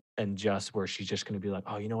said and just where she's just going to be like,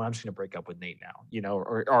 oh, you know what? I'm just going to break up with Nate now, you know,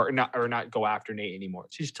 or not go after Nate anymore.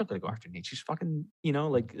 She's still going to go after Nate. She's fucking, you know,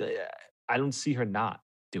 like I don't see her not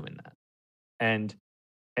doing that. And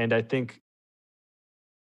I think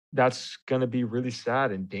that's going to be really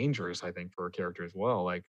sad and dangerous, I think, for her character as well.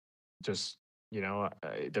 Like, just, you know,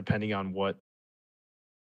 depending on what,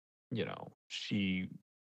 you know, she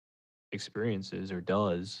experiences or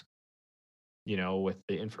does, you know, with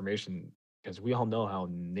the information, because we all know how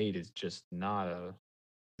Nate is just not a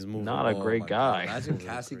He's moving. not a Oh great my God. guy. Imagine Really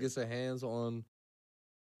Cassie great. gets her hands on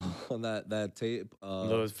that tape.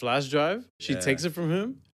 The flash drive, she yeah. takes it from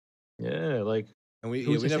him. Yeah, like And we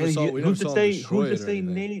who's to never say, saw we never who's to saw him say, destroy who's to it or say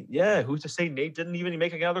anything. Nate? Yeah, who's to say Nate didn't even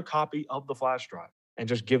make another copy of the flash drive and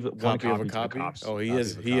just give one Copy of a to the copy. cops? Oh, he Copy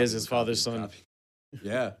is. of a He copy is of his a copy father's of a son. copy.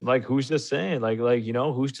 Yeah. Like who's to say? Like you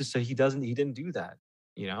know, who's to say he didn't do that?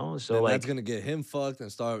 You know, so Then like that's gonna get him fucked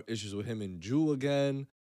and start issues with him and Jew again.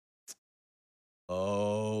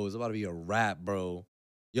 Oh, it's about to be a wrap, bro.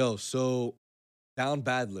 Yo, so down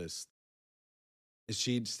bad list. Is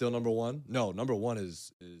she still number one? No, number one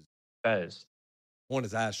is Fez. one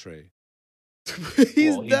is Ashtray.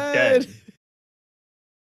 He's Well, dead.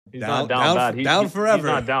 He's Down- not down, down bad. f- down forever.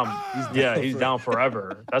 He's not down. He's down down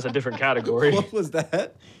forever. That's a different category. What was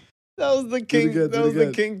that? That was the it King. again, do That it was the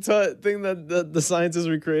again. King Tut thing that the scientists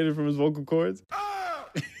recreated from his vocal cords. Oh,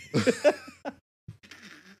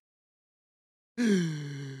 Do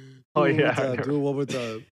it one more yeah, I time, know. do it one more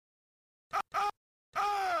time.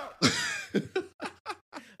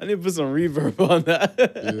 I need to put some reverb on that.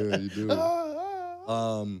 Yeah, you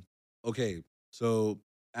do. Okay, so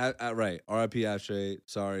right, R.I.P. Ashtray.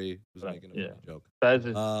 Sorry, was Right, making a yeah. joke. Fez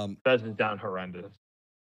is down horrendous.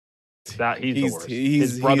 That he's the worst.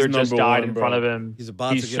 he's- His brother he's just number died one, in bro. front of him. He's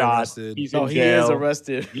about He's to get shot. arrested. He's No, in he jail. is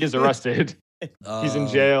arrested. He is arrested. He's in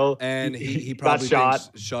jail. and he got probably shot,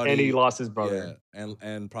 thinks Shawty, and he lost his brother. Yeah,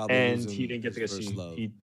 and probably And losing he didn't get to his see. first love.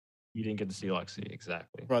 He didn't get to see Lexi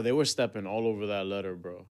exactly. Bro, they were stepping all over that letter,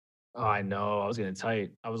 bro. Oh, I know. I was getting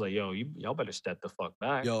tight. I was like, "Yo, y'all better step the fuck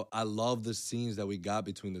back." Yo, I love the scenes that we got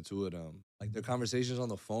between the two of them. Like their conversations on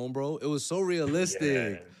the phone, bro. It was so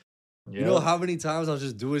realistic. Yeah. You know Yep. how many times I was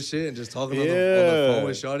just doing shit and just talking on the phone Yeah.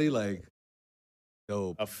 with Shawty? Like,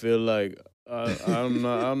 dope. I feel like I'm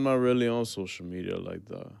not really on social media like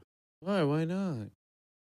that. Why not?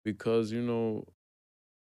 Because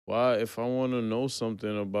why if I want to know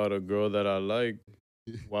something about a girl that I like,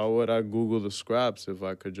 why would I Google the scraps if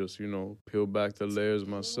I could just peel back the layers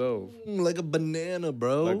myself Like a banana,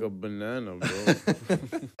 bro. like a banana, bro?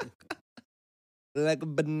 Like a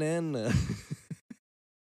banana.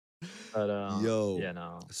 But Yo. yeah,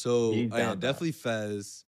 no. So He's yeah, down bad. definitely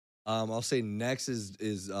Fez. I'll say next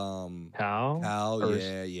is Cal. Cal. Or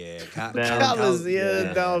Yeah. Cal, Then- Cal Cal's- is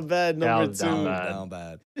yeah. down bad number Cal's two, down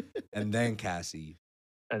bad. And then Cassie.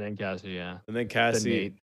 And then Cassie, yeah. and then Then Cassie.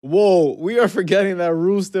 Nate. Whoa, we are forgetting that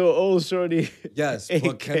Rue still owes Shorty. Yes,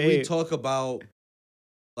 but can we AK. talk about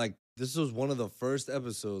like this was one of the first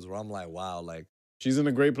episodes where I'm like, wow, like She's in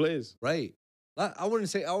a great place. right. I wouldn't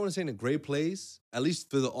say in a great place, at least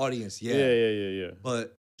for the audience, yeah. Yeah.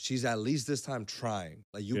 But she's at least this time trying.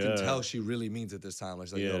 Like you can Yeah. tell she really means it this time. Like,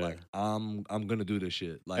 she's like yo, Yeah. like I'm gonna do this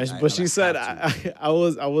shit. Like, But she said have to.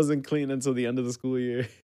 I wasn't clean until the end of the school year.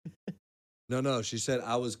 No. She said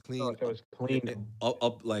I was clean. Oh, so it's clean.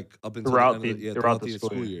 Up until Throughout the end the- of throughout the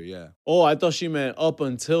school year. Yeah, Oh, I thought she meant up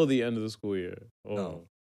until the end of the school year. Oh, No.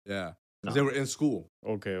 yeah. 'Cause No. they were in school.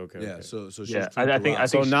 okay. Yeah, Okay. so she Yeah, was clean I think. throughout.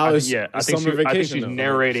 So she- now I it's- think, yeah, it's I think summer I think vacation she's though.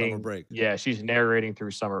 narrating. Summer break. Yeah, she's narrating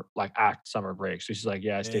through summer, like at summer break. So she's like,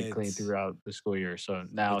 "Yeah, I stayed clean It's throughout the school year." So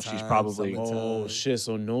now she's time, probably summertime. Oh shit!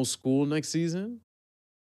 So no school next season.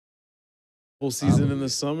 Whole season in Probably. the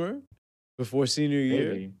summer. before senior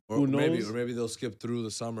year. Maybe. Who knows? Or maybe they'll skip through the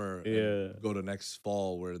summer and go to next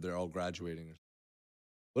fall where they're all graduating.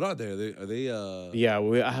 What are they? Are they? Yeah,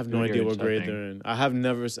 I have no idea what grade they're in. I have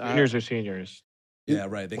never. Juniors or seniors? Yeah,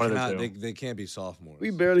 right. They cannot. They can't be sophomores. We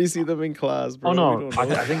barely see them in class, bro. Oh no,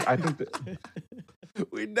 I think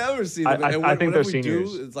we never see them. I think they're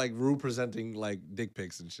seniors. It's like Rue presenting like dick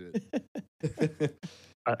pics and shit.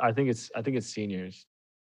 I think it's seniors.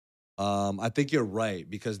 I think you're right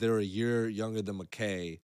because they're a year younger than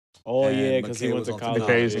McKay. Oh yeah, because he went to college.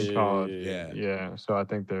 McKay's in college. Yeah. So I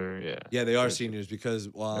think they're Yeah, they are seniors because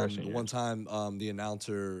one time the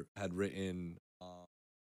announcer had written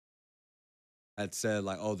had said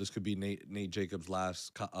like, oh, this could be Nate Jacobs'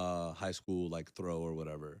 last high school like throw or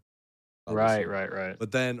whatever. Right.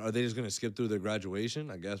 But then are they just gonna skip through their graduation?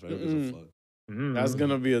 I guess right. That's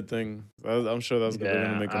gonna be a thing. I'm sure that's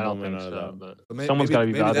gonna make a moment out of that. But someone's got to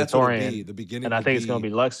be valedictorian. The beginning, and I think it's gonna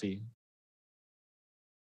be Lexi.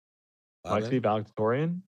 Lexi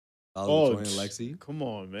valedictorian. Lexi. Come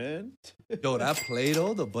on, man. Yo, that play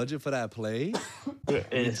though, the budget for that play,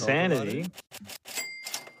 insanity.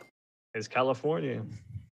 It's California.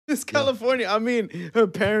 It's California. I mean, her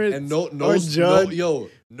parents and no judge.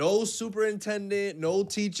 No superintendent, no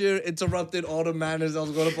teacher interrupted all the manners that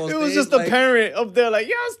was going up on stage. It was just a parent up there like,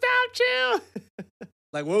 yo, stop, chill.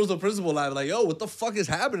 Like, where was the principal at? Like, yo, what the fuck is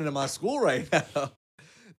happening in my school right now?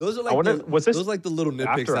 Those are like the little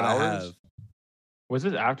nitpicks that I have. Was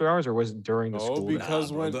it after hours or was it during the school?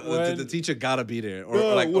 Because when the teacher gotta be there, or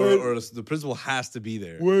the principal has to be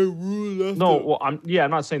there. I'm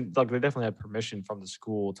not saying like they definitely had permission from the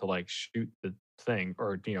school to like shoot the thing,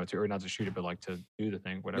 or or not to shoot it, but like to do the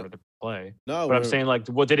thing, whatever the play. No, but I'm saying like,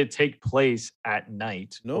 did it take place at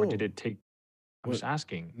night? No, or did it take? I'm just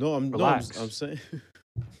asking. No, I'm saying,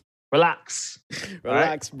 relax,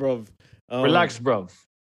 bro. Relax, bro.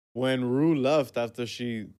 When Rue left after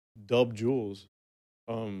she dubbed Jules.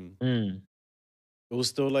 It was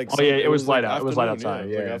still like it was light out. It was light outside.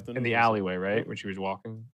 Yeah, like in the alleyway, right when she was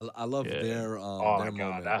walking. I love their oh my their god,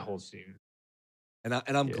 moment. that whole scene. And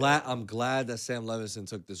I'm glad that Sam Levinson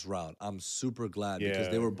took this route. I'm super glad because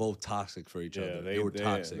they were both toxic for each other. They were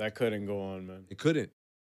toxic. That couldn't go on, man. It couldn't.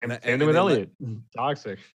 And Elliot,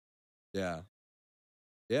 toxic. Yeah,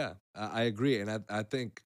 I agree, and I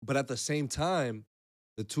think, but at the same time,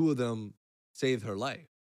 the two of them saved her life.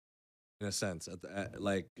 In a sense, her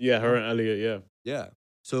and Elliot, yeah.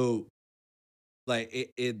 So,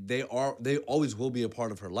 like, they always will be a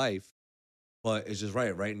part of her life, but it's just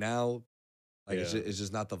right now, like it's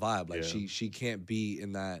just not the vibe. Like she can't be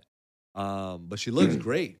in that. But she looks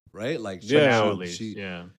great, right? Like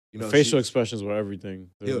facial expressions were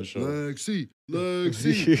everything. Lexi.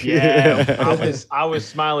 Yeah, I was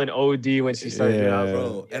smiling OD when she started.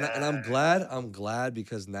 Bro. And I'm glad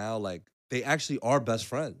because now like. They actually are best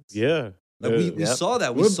friends. Yeah. Like we saw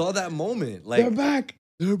that. We saw that moment. Like they're back.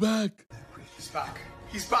 They're back. He's back.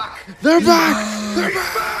 He's back. They're back. They're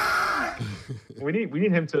back. We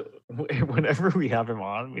need him to whenever we have him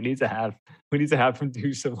on, we need to have him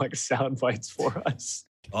do some like sound bites for us.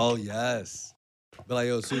 Oh yes. But like,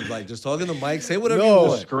 yo, Sue, like just talking to the mic, say whatever you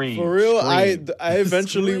want. Scream. For real, scream. I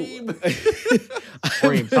eventually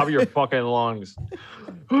scream, top of your fucking lungs.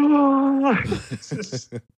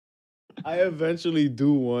 I eventually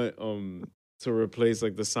do want to replace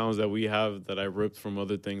like the sounds that we have that I ripped from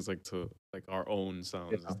other things, like to like our own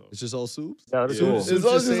sounds and stuff. It's just all Soups? Yeah, that's cool. It's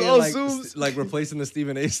all just all Soups. Like replacing the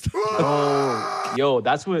Stephen A. stuff. Oh, yo,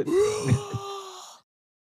 that's what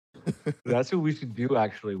that's what we should do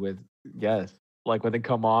actually with like when they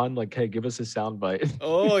come on, like, hey, give us a sound bite.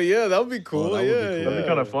 Oh yeah, that would be cool. That'd be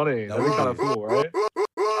kind of funny. That'd be kind of cool, right?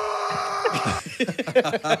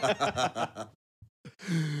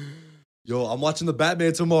 Yo, I'm watching the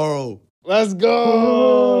Batman tomorrow. Let's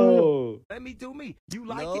go. Let me do me. You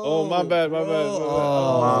like it? Oh, my bad. I'm so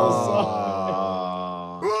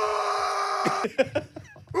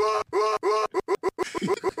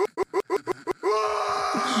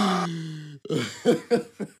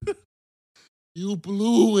sorry. You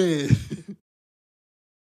blew it.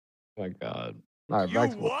 Oh my God. All right,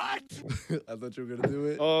 back to what? I thought you were gonna do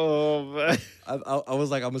it. Oh man. I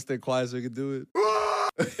was like, I'm gonna stay quiet so you can do it.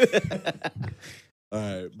 All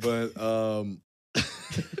right,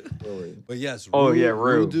 but yes.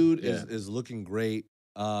 Rue dude is looking great.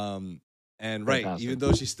 And And right, Fantastic. even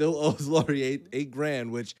though she still owes Lori eight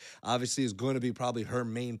grand, which obviously is going to be probably her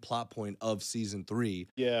main plot point of season 3,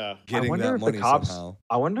 Yeah. getting that money somehow.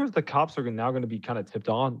 I wonder if the cops are now going to be kind of tipped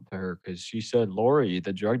on to her because she said Lori,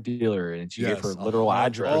 the drug dealer, and she gave her Yes, literal 100%.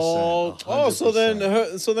 address. Oh,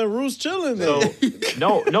 So then Rue's chilling So then.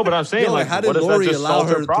 no, but I'm saying Yo, like, how what did if that Lori just allow solved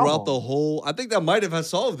her throughout problem? the whole? I think that might have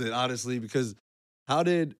solved it, honestly, because how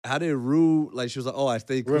did Rue, like, she was like, oh, I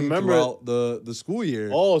stayed clean Remember- throughout the school year.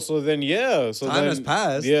 Oh, so then yeah. So Time then, has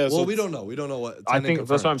passed. Yeah. Well, so we don't know. We don't know what. I Tenant think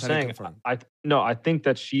that's what I'm confirmed. Tenant saying. confirmed. I think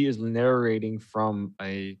that she is narrating from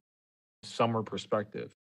a summer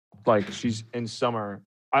perspective. Like she's in summer.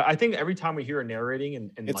 I think every time we hear her narrating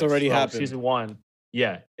and It's like, already throughout happened. Season 1,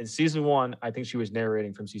 yeah. In season 1, I think she was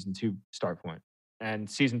narrating from season 2 start point. And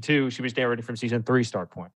season 2, she was narrating from season 3 start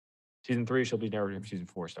point. Season 3, she'll be narrating from season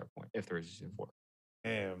 4 start point, if there is a season 4.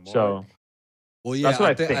 Damn. So Well, yeah, That's what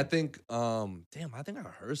I I think. think. Damn, I think I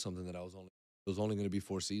heard something that it was only going to be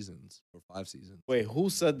 4 seasons or 5 seasons. wait, who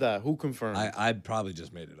said that? Who confirmed? I probably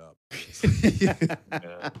just made it up.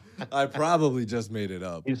 yeah. I probably just made it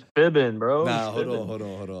up. He's fibbing, bro. Nah, He's hold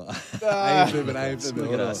fibbing. on. I ain't fibbing. Look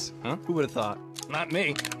Hold at on. us. Huh? Who would have thought? Not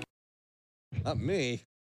me. Not me.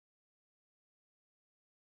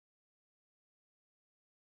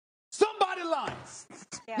 Somebody lying.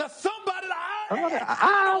 Now somebody lying. Somebody-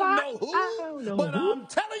 I don't know who, I don't know but who. I'm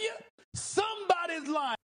telling you, somebody's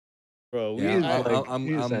lying. Bro, we Yeah, He's I- like- I'm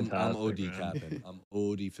he's OD fantastic, man. capping. I'm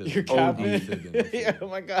OD fibbing. you're capping. OD fibbing. Yeah, oh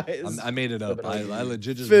my God. it's I made it up. I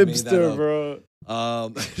legit just made that Fibster, up.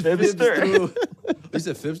 bro. Fibs Fibster. through. You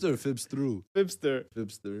said Fibster or Fibs through? Fibster.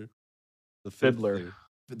 Fibster. The Fiddler.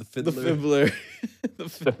 The The fiddler. fiddler.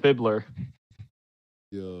 The fiddler.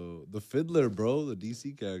 Yo, the Fiddler, bro, the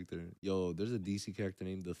DC character. Yo, there's a DC character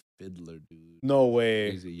named the Fiddler, dude. No way.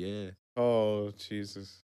 Crazy, yeah. Oh,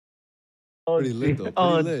 Jesus. Pretty lit, though. Pretty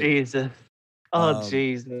Oh, lit. Jesus. Oh, Um,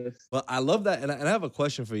 Jesus. But I love that, and I have a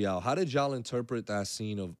question for y'all. How did y'all interpret that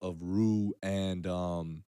scene of Rue and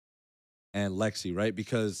Lexi, right?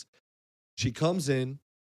 Because she comes in.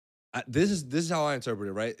 This is how I interpret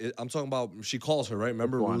it, right? I'm talking about she calls her, right?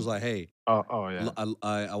 Remember, Which one? Rue's like, "Hey, Oh, yeah.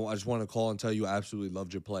 I just want to call and tell you I absolutely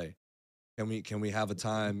loved your play. Can we have a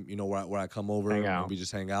time, you know, where I come over Hang and out. we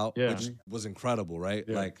just hang out?" Yeah. Which was incredible, right?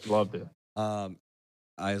 Yeah, Like, loved it. I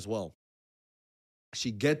as well.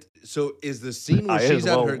 So is the scene where I she's as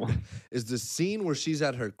at well. her is the scene where she's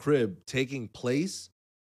at her crib taking place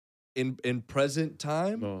in present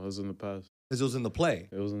time? No, it was in the past. Because it was in the play.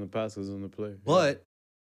 It was in the past. It was in the play. But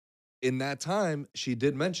in that time, she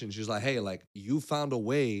did mention, she was like, "Hey, like, you found a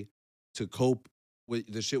way to cope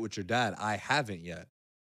with the shit with your dad. I haven't yet."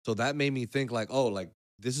 So that made me think like, oh, like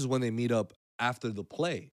this is when they meet up after the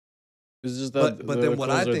play. It's just that. But the then what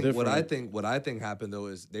clothes are I different. think happened though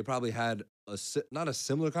is they probably had not a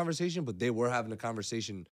similar conversation, but they were having a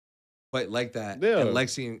conversation quite like that. Yeah. And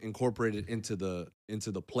Lexi incorporated into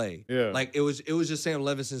the play. Yeah. Like it was just Sam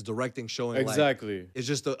Levinson's directing showing like Exactly. it's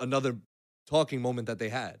just another talking moment that they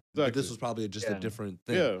had. But Exactly. this was probably just a Yeah. different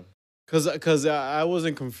thing. Yeah. Because I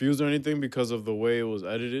wasn't confused or anything because of the way it was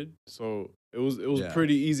edited. So it was Yeah.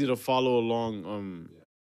 pretty easy to follow along.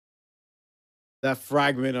 That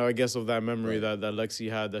fragment, I guess, of that memory Right. that Lexi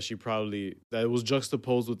had that was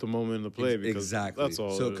juxtaposed with the moment in the play. Because Exactly. That's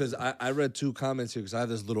all. So, it is. because I read 2 comments here, because I have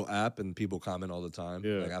this little app and people comment all the time.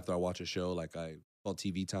 Yeah. Like after I watch a show, like I call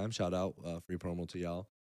TV Time. Shout out, free promo to y'all.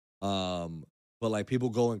 But like people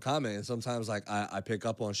go and comment, and sometimes like I pick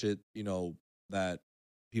up on shit, you know, that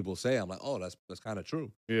people say. I'm like, oh, that's kind of true.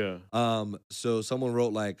 Yeah. So someone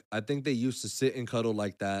wrote like, I think they used to sit and cuddle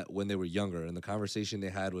like that when they were younger, and the conversation they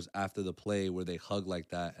had was after the play where they hugged like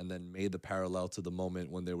that, and then made the parallel to the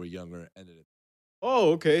moment when they were younger. Ended it.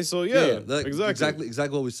 Oh, okay. So yeah, like, exactly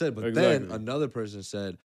what we said. But then Exactly. another person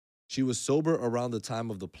said she was sober around the time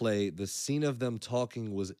of the play. The scene of them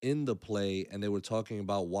talking was in the play, and they were talking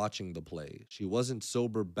about watching the play. She wasn't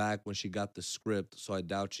sober back when she got the script, so I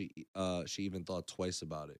doubt she even thought twice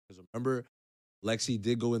about it. Because remember, Lexi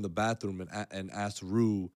did go in the bathroom and asked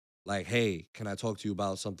Rue, like, "Hey, can I talk to you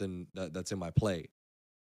about something that's in my play?"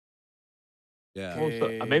 Yeah. Well,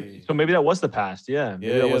 so maybe that was the past. Yeah.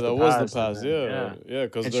 Maybe that was the past. and then- Yeah.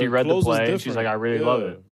 Because And she read the play, and she's like, "I really love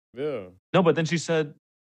it." Yeah. No, but then she said,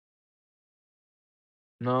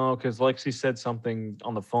 no, because Lexi said something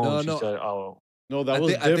on the phone. No, she no. said, "Oh, No, that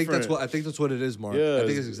was different. I think that's what it is, Mark. Yeah, I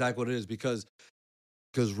think it's- it's exactly what it is because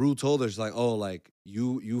Rue told her, she's like, "Oh, like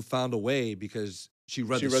you found a way because she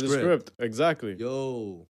read she the read script." the script. Exactly.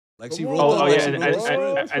 Yo, Lexi Come wrote on, oh, that. yeah," Lexi and wrote the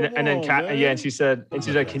bro. script. and then Come on, and she said, "Can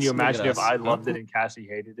you Look at imagine if us. I loved it and Cassie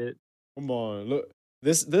hated it, Come on, look.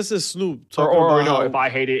 This is Snoop or talking about no, how- if I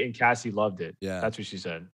hate it and Cassie loved it?" Yeah. That's what she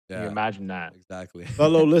said. Can you imagine that? Exactly.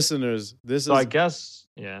 Fellow listeners, this So is I guess,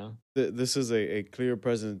 yeah. this is a clear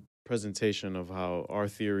presentation of how our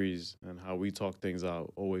theories and how we talk things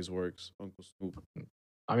out always works. Uncle Snoop.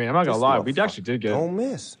 I mean, I'm not gonna lie. We actually did get. Don't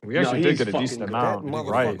miss. We actually did he's get a fucking decent good. That amount.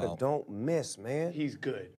 Right. motherfucker don't miss, man. He's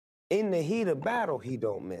good. In the heat of battle, he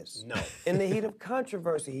don't miss. No. In the heat of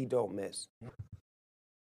controversy, he don't miss.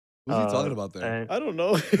 Who's he talking about there? And, I don't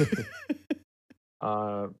know.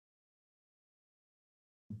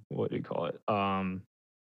 what do you call it? And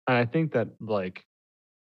I think that like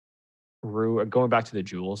Rue, going back to the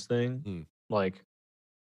Jules thing, like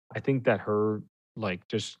I think that her like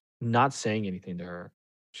just not saying anything to her,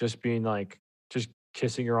 just being like just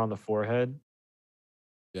kissing her on the forehead,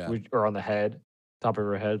 or on the head, top of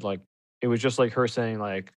her head, like it was just like her saying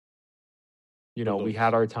like, you know, we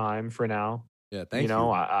had our time for now. Yeah, thank you. You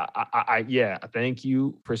know, I thank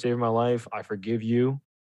you for saving my life. I forgive you.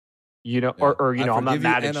 You know, or you know, I'm not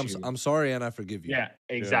mad at you. I'm sorry, and I forgive you. Yeah,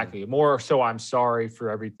 exactly. Yeah. More so, I'm sorry for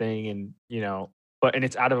everything, and you know, and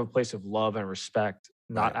it's out of a place of love and respect,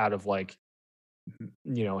 not out of like,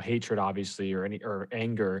 you know, hatred, obviously, or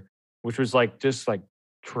anger, which was like just like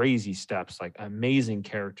crazy steps, like amazing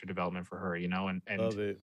character development for her, you know, and love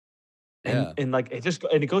it. And like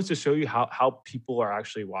it goes to show you how people are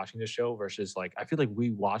actually watching the show versus like I feel like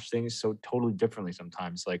we watch things so totally differently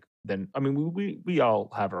sometimes. Like then I mean we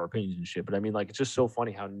all have our opinions and shit, but I mean like it's just so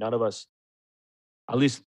funny how none of us, at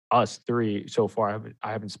least us three so far,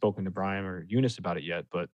 I haven't spoken to Brian or Eunice about it yet,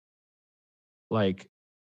 but like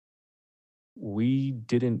we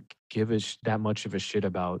didn't give that much of a shit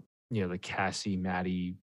about, you know, the Cassie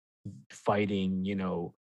Maddie fighting, you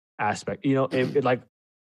know, aspect. You know, it like.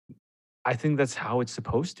 I think that's how it's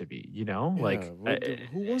supposed to be, you know. Yeah, like,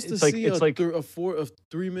 who wants to like, see a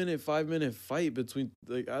 3-minute, 5-minute fight between?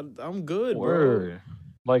 Like, I'm good, bro.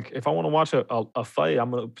 Like, if I want to watch a fight,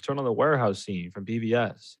 I'm gonna turn on the warehouse scene from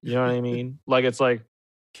BVS. You know what I mean? Like, it's like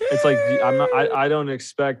I'm not. I don't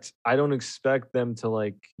expect them to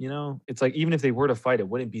like. You know, it's like even if they were to fight, it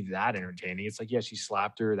wouldn't be that entertaining. It's like, yeah, she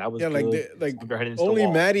slapped her. That was good. Like only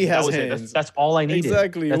Maddie has hands. That's all I needed.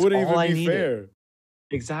 Exactly. That's it wouldn't all even be fair.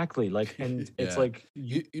 Exactly. Like, and it's like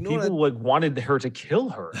you know people like wanted her to kill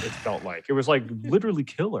her. It felt like it was like literally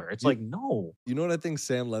kill her. It's like no. You know what I think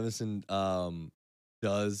Sam Levinson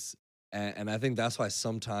does, and I think that's why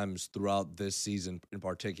sometimes throughout this season in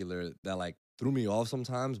particular that like threw me off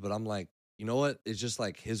sometimes. But I'm like, you know what? It's just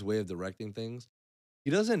like his way of directing things.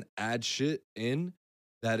 He doesn't add shit in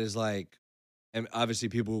that is like, and obviously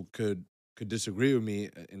people could disagree with me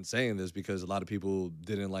in saying this because a lot of people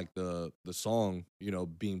didn't like the song, you know,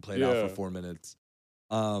 being played out for 4 minutes.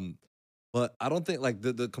 But I don't think like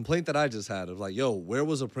the complaint that I just had of like, yo, where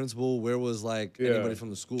was a principal? Where was like anybody from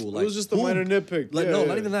the school? Like, it was just a minor nitpick. Like, no,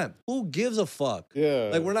 not even that. Who gives a fuck? Yeah.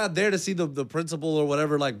 Like, we're not there to see the principal or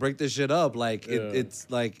whatever, like, break this shit up. Like, it's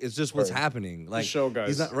like, it's just what's happening. Like, the show, guys.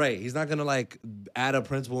 He's not, right. He's not going to, like, add a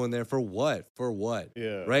principal in there for what? For what?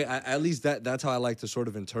 Yeah. Right? At least that's how I like to sort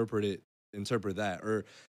of interpret that. Or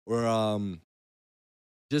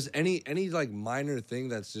just any, like, minor thing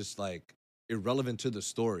that's just, like, irrelevant to the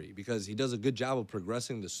story, because he does a good job of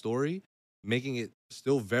progressing the story, making it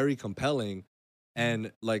still very compelling,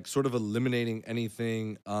 and like sort of eliminating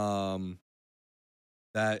anything that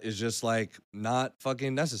is just like not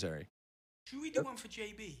fucking necessary. Should we do one for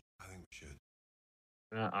JB? I think we should.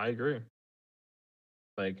 I agree.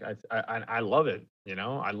 Like I love it. You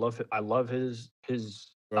know, I love it. I love his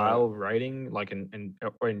style of writing. Like and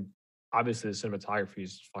obviously the cinematography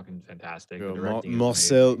is fucking fantastic. The directing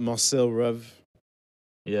is Marcel Rev.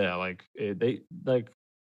 Yeah, like they like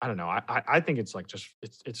I don't know. I think it's like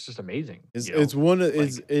it's just amazing. It's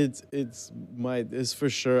for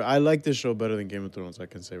sure. I like this show better than Game of Thrones. I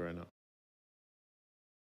can say right now.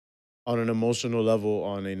 On an emotional level,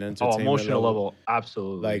 on an entertainment level,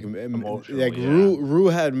 absolutely. Like Rue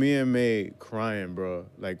had me and May crying, bro.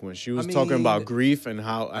 Like when she was talking about grief and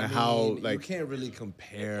how like you can't really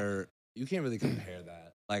compare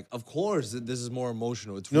that. Like, of course, this is more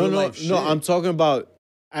emotional. It's real life shit. No. I'm talking about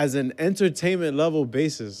as an entertainment level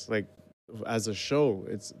basis, like as a show.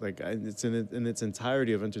 It's like it's in its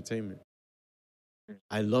entirety of entertainment.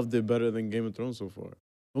 I loved it better than Game of Thrones so far.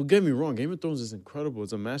 Don't get me wrong, Game of Thrones is incredible.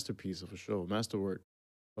 It's a masterpiece of a show, masterwork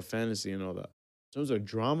of fantasy and all that. In terms of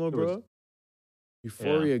drama, bro,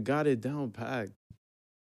 Euphoria got it down packed.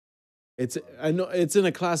 I know it's in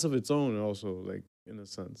a class of its own, also, like in a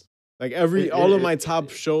sense. Like all of my top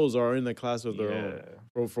shows are in the class of their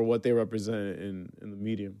own for what they represent in the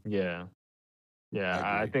medium. Yeah,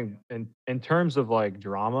 I think in terms of like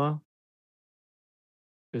drama,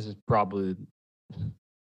 this is probably.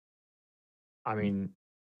 I mean,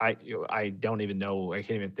 I don't even know. I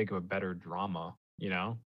can't even think of a better drama. You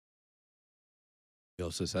know, Yo,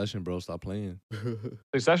 Succession, bro, stop playing.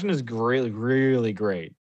 Succession is really, really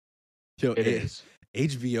great. Yo, It is.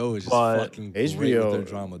 HBO is just But fucking great with their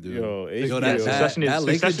drama, dude. Yo, Succession is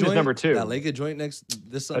Lakers number 2. That Lakers joint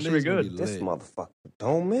this Sunday should be is gonna good. This lit. motherfucker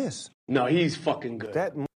don't miss. No, he's fucking good.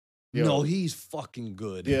 That Yo. No, he's fucking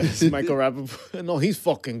good. Yes, Michael Rappaport. No, he's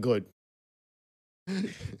fucking good.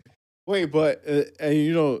 Wait, but and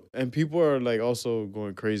you know, and people are like also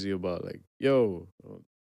going crazy about like, yo,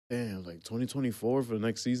 damn, like 2024 for the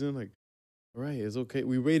next season. Like, all right, it's okay.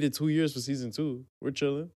 We waited 2 years for season 2. We're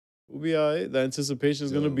chilling. We'll be all right. The anticipation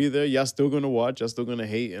is gonna be there. Y'all still gonna watch. Y'all still gonna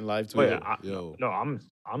hate and live tweet. Wait,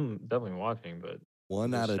 I'm definitely watching, but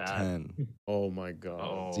 1 out of sad. 10. Oh my god.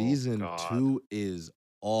 Oh, Season God. 2 is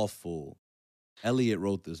awful. Elliot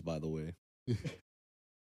wrote this, by the way.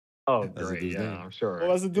 Oh, That's the great. dude's Yeah, name. I'm sure. Oh,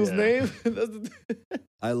 that's the dude's Yeah. name. That's the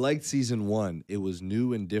I liked season 1. It was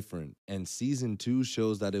new and different. And season 2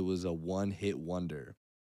 shows that it was a one-hit wonder.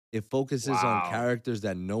 It focuses on Wow. characters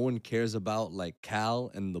that no one cares about, like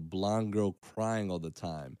Cal and the blonde girl crying all the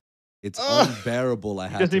time. It's unbearable. I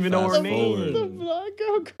have doesn't to even know her fast name. forward. the black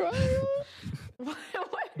girl crying. What?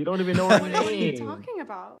 You don't even know her name. What are you talking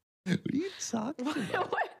about? What are you talking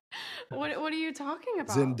about? What are you talking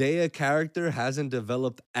about? Zendaya character hasn't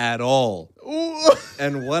developed at all.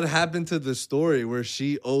 And what happened to the story where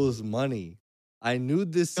she owes money? I knew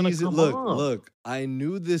this Gonna season. come Look, up. I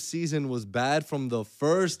knew this season was bad from the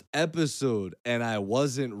first episode, and I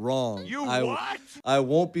wasn't wrong. I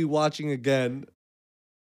won't be watching again.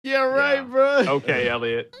 Yeah, right, Yeah. bro. Okay,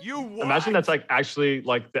 Elliot. Imagine that's like actually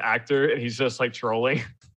like the actor and he's just like trolling.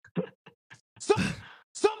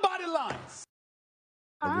 Somebody lies.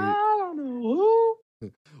 I don't know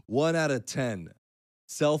who. 1 out of 10.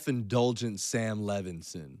 Self-indulgent Sam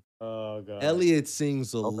Levinson. Oh god. Elliot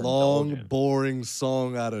sings a long, Self-indulgent. boring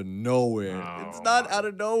song out of nowhere. It's Oh, not my- out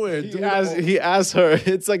of nowhere. He dude. asked her.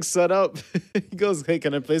 It's like set up. He goes, "Hey,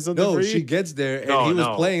 can I play something No, for you?" she gets there and No, he was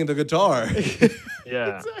no. playing the guitar.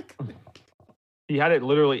 Yeah. Exactly. He had it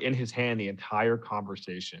literally in his hand the entire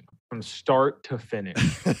conversation from start to finish.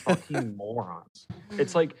 Fucking morons.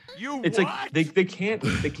 It's like like they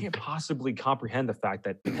can't possibly comprehend the fact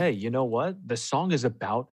that, hey, you know what? The song is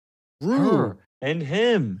about her and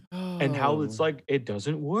him and how it's like it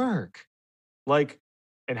doesn't work. Like,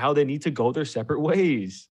 and how they need to go their separate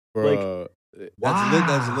ways. Bruh.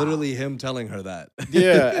 That's literally him telling her that.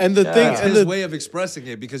 Yeah, and the Yeah. thing, It's and his the, way of expressing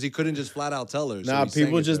it because he couldn't just flat out tell her. so nah, he sang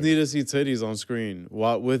people it to just her. need to see titties on screen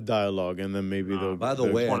with dialogue, and then maybe they'll. By the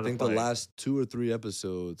they'll- way, I wanted to think the play. last 2 or 3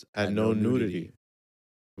 episodes had no nudity.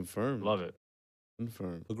 Confirmed. Love it.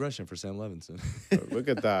 Confirmed. Progression for Sam Levinson. Look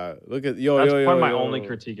at that. Look at That's yo. part of my yo. only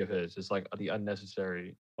critique of his. It's like the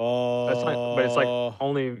unnecessary. Oh, That's not, but it's like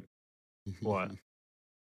only what?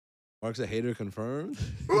 Mark's a hater confirmed.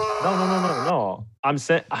 No. I'm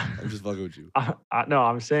saying. I'm just fucking with you.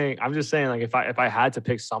 I'm just saying, like, if I had to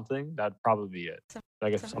pick something, that'd probably be it.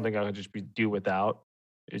 Like, if something I could just do without,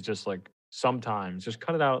 it's just like sometimes just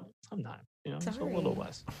cut it out. Sometimes, you know, just a little Sorry.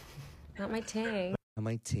 less. Not my tang. On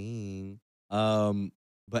my team.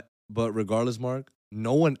 But regardless, Mark,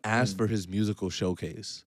 no one asked for his musical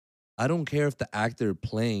showcase. I don't care if the actor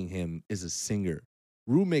playing him is a singer.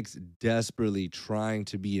 Rue makes desperately trying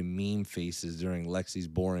to be a meme faces during Lexi's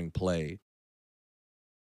boring play.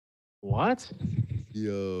 What?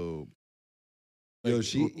 Yo, Like,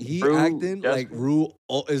 he Rue acting like desperate- Rue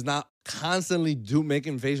is not constantly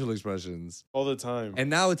making facial expressions. all the time. And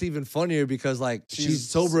now it's even funnier because like she's She's-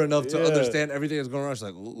 sober enough to yeah. understand everything that's going on. She's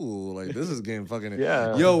like, ooh, like this is getting fucking.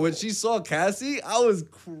 Yeah. Yo, when she saw Cassie, I was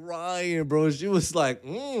crying, bro. She was like,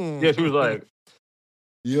 Yeah, she was like,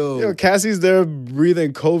 Yo, Cassie's there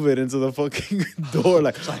breathing COVID into the fucking door,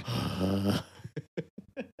 like.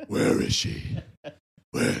 where is she?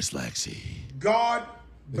 Where's Lexi? God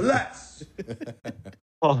bless.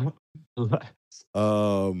 oh,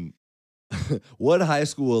 What high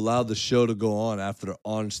school allowed the show to go on after the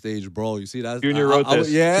on-stage brawl? You see that? Junior wrote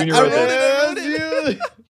this. Yeah, Junior I wrote wrote this. it.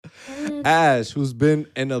 Ash, who's been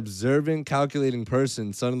an observant, calculating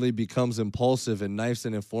person, suddenly becomes impulsive and knifes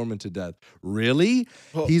an informant to death. Really?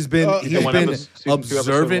 He's been Season 2, episode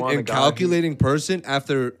observant 1, the and guy- calculating person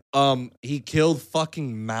after he killed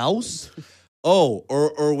fucking Mouse. Oh,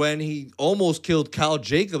 or when he almost killed Cal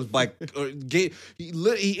Jacobs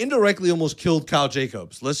he indirectly almost killed Cal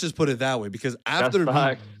Jacobs. Let's just put it that way, because after he,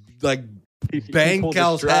 fact. like He banged pulled the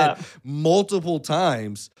Cal's head strap. multiple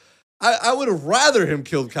times, I would have rather him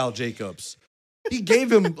killed Cal Jacobs. He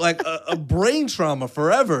gave him like a brain trauma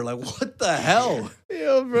forever. Like, what the hell?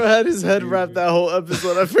 Yo, bro, had his head wrapped that whole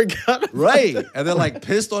episode. I forgot. Right. And then like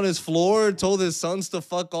pissed on his floor, told his sons to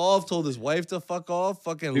fuck off, told his wife to fuck off.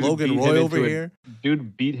 Fucking Dude Logan beat Roy him over into here.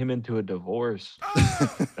 Dude beat him into a divorce.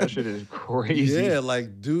 That shit is crazy. Yeah,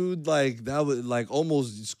 like dude, like that was like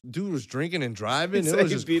almost dude was drinking and driving. It He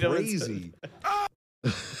was just beat him crazy.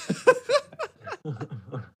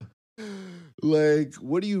 Like,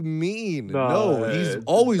 what do you mean? No, he's it's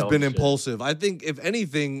always dumb been shit. impulsive. I think if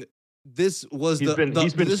anything, this was He's been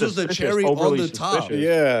this was the suspicious, cherry on overly the top. suspicious.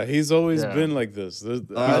 Yeah, he's always Yeah. been like this.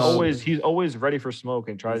 He's always ready for smoke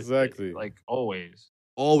and tries Exactly. like always.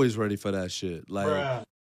 Always ready for that shit. Like,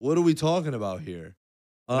 what are we talking about here?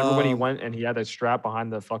 Remember when he went and he had that strap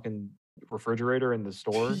behind the fucking refrigerator in the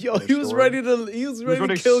store? Yo, in the he was store? ready to to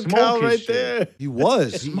to kill smoke Cal his right shit. there. He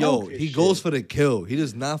was. He, yo, Smoke he his goes shit. for the kill. He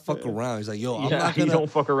does not fuck around. He's like, yo, I'm Yeah, not he gonna. don't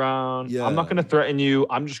fuck around. Yeah. I'm not gonna threaten you.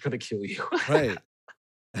 I'm just gonna kill you. Right.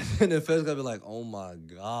 And the Fed's gonna be like, oh my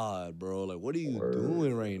God, bro. Like, what are you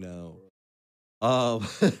doing right now?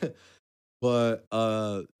 But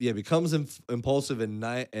yeah, becomes impulsive and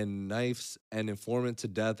knifes an informant to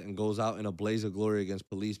death and goes out in a blaze of glory against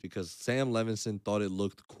police because Sam Levinson thought it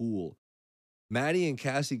looked cool. Maddie and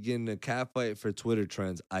Cassie get in a catfight for Twitter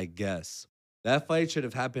trends, I guess. That fight should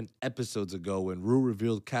have happened episodes ago when Rue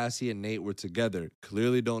revealed Cassie and Nate were together.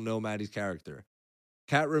 Clearly don't know Maddie's character.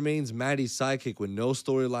 Kat remains Maddie's sidekick with no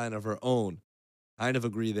storyline of her own. Kind of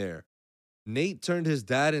agree there. Nate turned his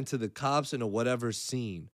dad into the cops in a whatever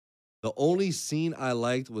scene. The only scene I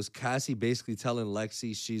liked was Cassie basically telling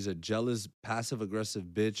Lexi she's a jealous, passive-aggressive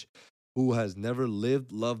bitch who has never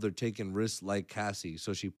lived, loved, or taken risks like Cassie.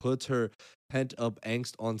 So she puts her pent-up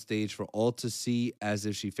angst on stage for all to see as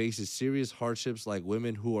if she faces serious hardships like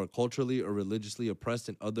women who are culturally or religiously oppressed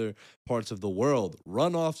in other parts of the world.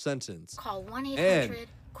 Run-off sentence. Call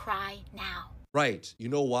 1-800-CRY now. Right. You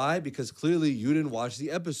know why? Because clearly you didn't watch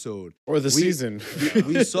the episode. Or the season.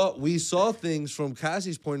 we saw things from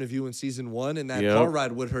Cassie's point of view in season 1 in that Yep. car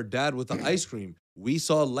ride with her dad with the ice cream. We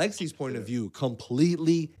saw Lexi's point of view,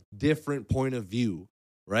 completely different point of view,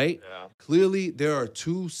 right? Yeah. Clearly there are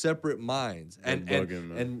two separate minds. And You're bugging,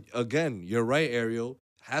 man. and again, you're right, Ariel.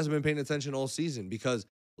 Hasn't been paying attention all season because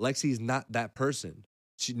Lexi's not that person.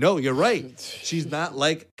 No, you're right. She's not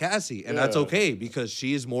like Cassie, and that's Yeah. okay because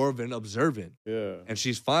she is more of an observant. Yeah. And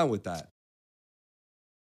she's fine with that.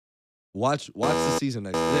 Watch the season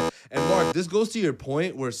next. And Mark, this goes to your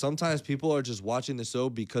point where sometimes people are just watching the show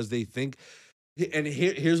because they think. And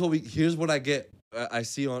here's what I get. I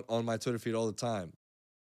see on my Twitter feed all the time.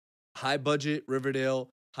 High budget Riverdale,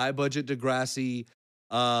 high budget Degrassi,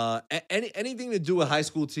 anything to do with high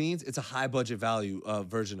school teens. It's a high budget value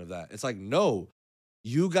version of that. It's like, no,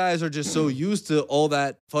 you guys are just so used to all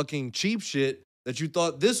that fucking cheap shit that you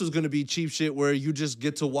thought this was going to be cheap shit where you just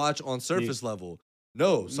get to watch on surface level.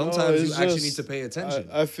 No, sometimes you actually need to pay attention.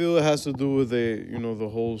 I feel it has to do with the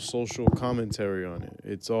whole social commentary on it.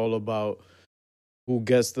 It's all about who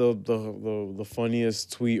gets the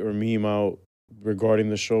funniest tweet or meme out regarding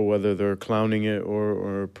the show, whether they're clowning it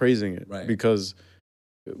or praising it. Right. Because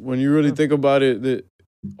when you really think about it,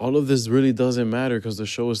 all of this really doesn't matter because the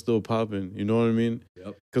show is still popping. You know what I mean?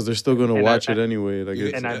 Yep. Because they're still gonna watch it anyway. Like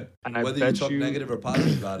Whether you talk negative or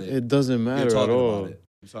positive about it, it doesn't matter you're at talking all. about it.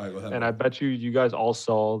 I'm sorry, go ahead. And I bet you guys all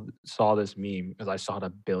saw this meme because I saw it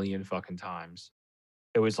a billion fucking times.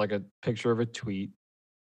 It was like a picture of a tweet,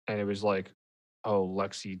 and it was like, "Oh,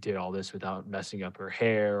 Lexi did all this without messing up her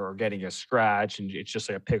hair or getting a scratch," and it's just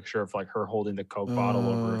like a picture of like her holding the Coke bottle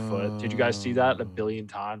over her foot. Did you guys see that a billion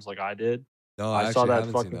times like I did? No, I saw actually that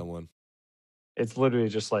haven't fucking. seen that one. It's literally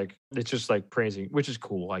just like praising, which is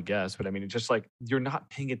cool, I guess. But I mean, it's just like you're not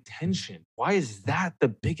paying attention. Why is that the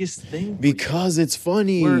biggest thing? for you? Because it's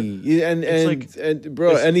funny, and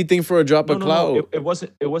bro, it's- anything for a drop of clout. No, it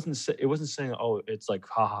wasn't saying, oh, it's like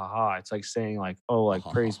ha ha ha. It's like saying like, oh, like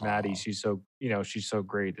praise Maddie. She's so she's so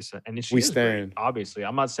great. And she We is great, stand. obviously.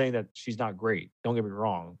 I'm not saying that she's not great. Don't get me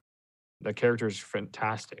wrong. The character is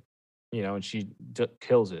fantastic, and she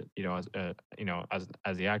kills it,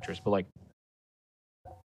 as the actress. But like,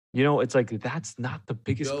 it's like that's not the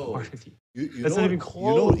biggest part of you. That's not even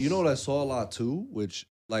close. You know what I saw a lot too, which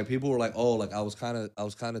like people were like, oh, like I was kind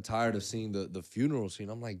of tired of seeing the funeral scene.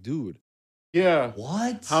 I'm like, dude, Yeah.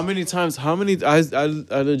 what? How many times? I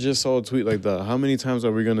just saw a tweet like that. How many times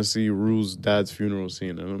are we gonna see Rue's dad's funeral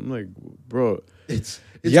scene? And I'm like, bro, It's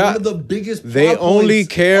Yeah, one of the biggest. they plot only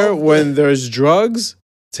points care of the when there's drugs,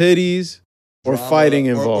 titties, or drama fighting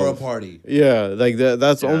or a involved. party. Yeah, like that.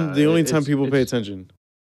 That's Yeah, the only time it's- people pay it's- attention.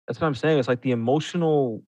 That's what I'm saying. It's like the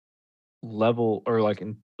emotional level or like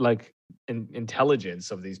like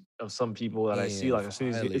intelligence of some people that I see. Like,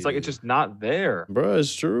 it's like it's just not there. Bro,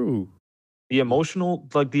 it's true. The emotional,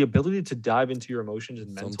 like the ability to dive into your emotions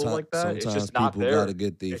and mental like that, it's just not there. Sometimes people gotta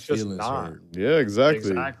get their It's just feelings not. hurt. Yeah, exactly.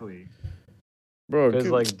 Exactly. Bro, Because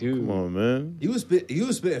like, dude, come on, man. He was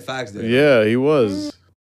spitting facts there. Yeah, he was.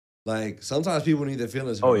 Like, sometimes people need their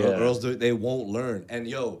feelings hurt, Oh, yeah. or else they won't learn. And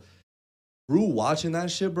yo, Rue watching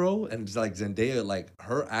that shit, bro, and it's like Zendaya, like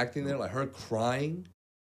her acting there, like her crying,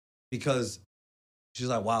 because she's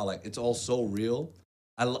like, wow, like it's all so real.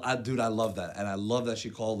 Dude, I love that, and I love that she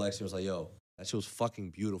called Lexi and was like, yo, that shit was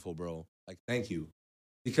fucking beautiful, bro. Like, thank you.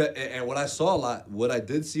 Because and what I saw a lot, what I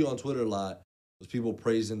did see on Twitter a lot was people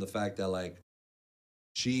praising the fact that like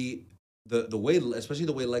the way, especially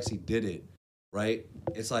the way Lexi did it. Right?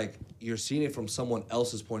 It's like you're seeing it from someone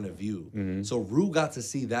else's point of view. Mm-hmm. So Rue got to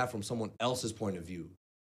see that from someone else's point of view.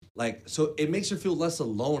 Like, so it makes her feel less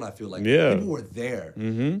alone, I feel like. Yeah. People were there,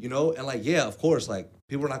 Mm-hmm. you know? And like, yeah, of course, like,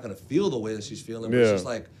 people are not going to feel the way that she's feeling. But Yeah. it's just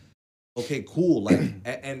like, okay, cool. Like,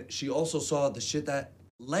 and she also saw the shit that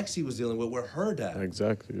Lexi was dealing with her dad.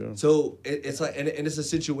 Exactly, yeah. So it's like, and it's a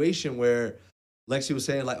situation where Lexi was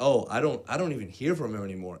saying like, oh, I don't even hear from him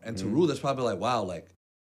anymore. And to Rue, that's probably like, wow, like,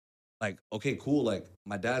 okay, cool. Like,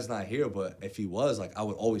 my dad's not here, but if he was, like, I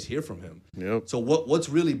would always hear from him. Yep. So what's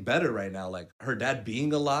really better right now? Like, her dad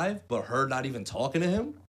being alive, but her not even talking to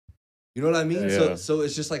him? You know what I mean? Yeah. So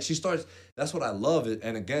it's just like she starts, that's what I love.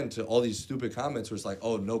 And again, to all these stupid comments where it's like,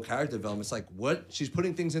 oh, no character development. It's like, what? She's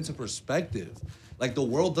putting things into perspective. Like, the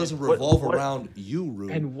world doesn't revolve around you, Rue.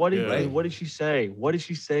 And what did right? and what did she say? What did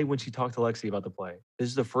she say when she talked to Lexi about the play? This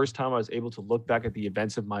is the first time I was able to look back at the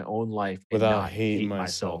events of my own life and Without not hating hate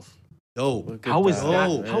myself. Yo, How is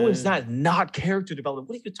that, how is that not character development?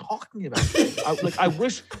 What are you talking about? I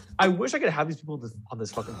wish I could have these people on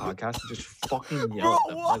this fucking podcast and just fucking yell at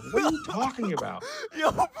them. Like, what are you talking about?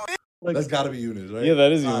 Like, that's got to be Eunice, right? Yeah,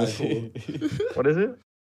 that is All Eunice. right, cool. what is it?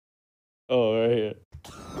 Oh, right here.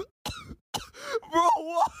 Bro,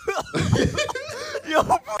 what? Yo,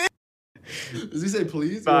 Does he say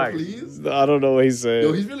please? Yo, Facts. please? I don't know what he's saying.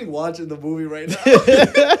 Yo, he's really watching the movie right now. What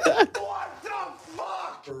the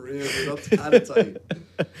fuck? For real, dude. I'm kind of tight.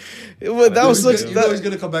 But that was such. You know he's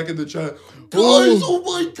gonna come back in the chat. Guys, oh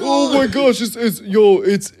my god! Oh my gosh!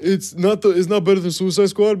 It's not better than Suicide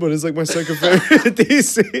Squad, but it's like my second favorite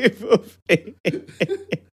DC movie.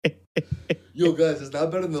 Yo, guys, it's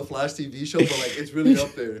not better than the Flash TV show, but like it's really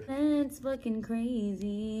up there. That's fucking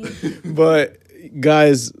crazy. But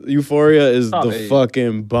guys, Euphoria is Stop the hating.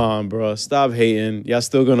 fucking bomb, bro. Stop hating. Y'all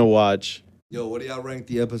still gonna watch? Yo, what do y'all rank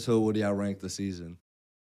the episode? What do y'all rank the season?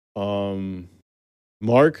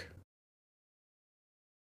 Mark.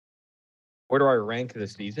 Where do I rank the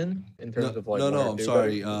season in terms of like? no, what I I'm do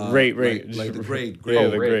sorry. better? Rate. like the grade. Yeah,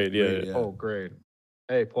 the grade, grade. Yeah. Oh, grade.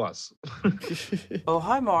 A plus. Oh,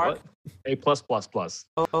 hi, Mark. A plus plus plus.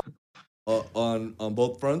 On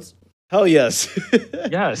both fronts. Hell yes.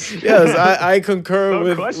 Yes. Yes, I concur No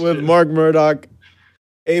with question. Mark Murdoch.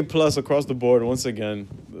 A plus across the board once again.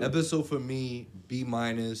 Episode for me, B-,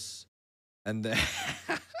 and then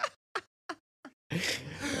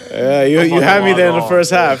Yeah, you I'm had me about to there in the log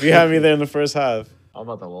first off. half. You had me there in the first half. I'm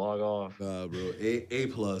about to log off. nah, bro, A+.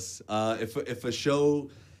 If a show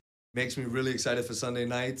makes me really excited for Sunday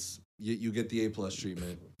nights, you get the A+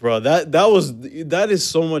 treatment. Bro, that is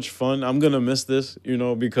so much fun. I'm gonna miss this,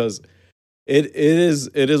 because it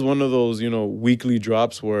is one of those, weekly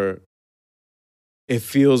drops where it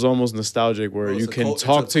feels almost nostalgic, where Bro, you it's a can cult-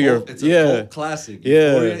 talk it's to a your cult- it's a cult classic.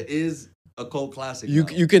 Yeah. Euphoria is a cult classic. you now.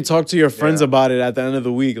 you can talk to your friends Yeah. about it at the end of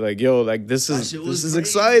the week, like, yo, like this That is shit was this is crazy,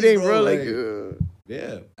 exciting, bro, bro. Like, like-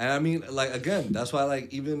 Yeah, and I mean, like, again, that's why,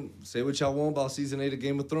 like, even say what y'all want about season 8 of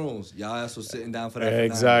Game of Thrones, y'all ass was sitting down for that. finale.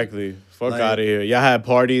 exactly. Fuck Like- out of here. Y'all had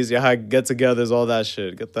parties, y'all had get-togethers, all that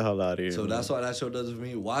shit. Get the hell out of here. So man. that's why that show does it for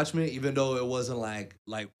me. Watchmen, even though it wasn't like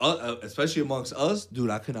especially amongst us, dude,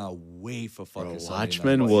 I could not wait for fucking Bro, Sunday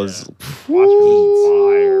Watchmen night. was. Watchmen's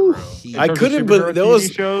fire, bro. Heat. In I terms of couldn't believe superhero there TV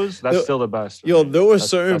was- shows. That's there- still the best. Yo, man. there were That's-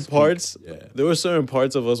 certain that's peak. parts. Yeah. There were certain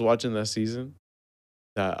parts of us watching that season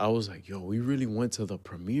that I was like, yo, we really went to the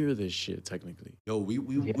premiere of this shit, technically. Yo, we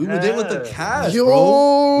were there with the Yeah. cast, Yo,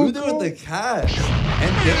 bro. We were there with the cast.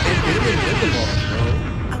 And David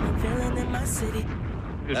Lindelof, I'm a villain in my city.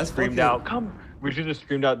 Just That's screamed fucking- out. Come. We should have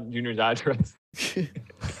screamed out Junior's address.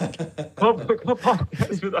 bro. Come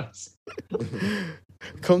podcast with us.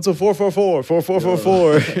 Come to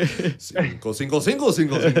 444-4444. Cinco.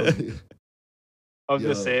 I was Yo.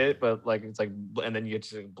 gonna say it, but like it's like, and then you get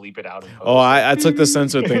to bleep it out. Oh, I took the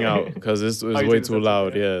censor thing out because it was Oh, you way took the too censor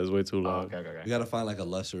loud. thing out? Yeah, it's way too Oh, loud. okay. We gotta find like a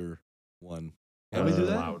lesser one. Can we do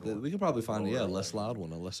that? Loud one. We could probably find a less loud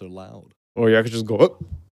one, a lesser loud. Or y'all could just go up.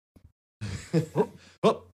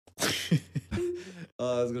 Hup.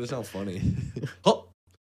 It's gonna sound funny. Hup.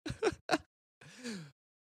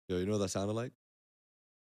 Yo, you know what that sounded like?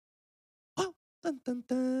 Dun, dun,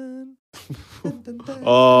 dun. Dun, dun, dun.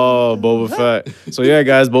 Oh, Boba Fett. So yeah,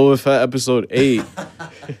 guys, Boba Fett episode 8.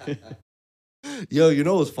 Yo, you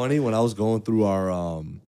know what's funny? When I was going through our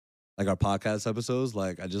like our podcast episodes,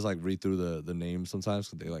 like I just like read through the names sometimes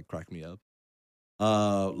because they like crack me up.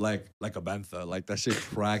 Like a bantha, like that shit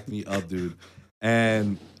cracked me up, dude.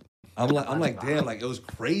 And I'm like, damn, like it was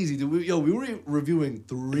crazy, dude. We were reviewing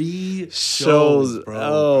 3 shows, bro.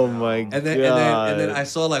 Oh my god! And then I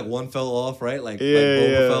saw like one fell off, right? Like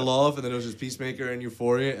Boba fell off, and then it was just Peacemaker and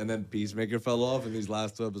Euphoria, and then Peacemaker fell off, and these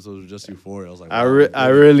last 2 episodes were just Euphoria. I was like, wow, I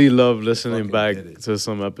really love listening back to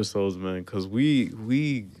some episodes, man, because we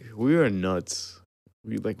are nuts.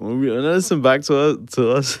 We like when we listen back to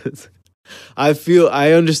us.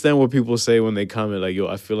 I understand what people say when they comment like, yo,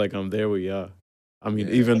 I feel like I'm there with y'all. I mean,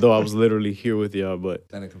 even though I was literally here with y'all, but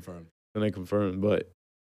then I confirmed. But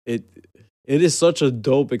it is such a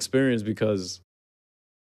dope experience because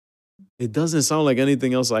it doesn't sound like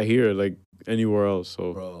anything else I hear like anywhere else.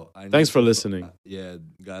 So, bro, thanks for listening. Yeah,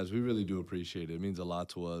 guys, we really do appreciate it. It means a lot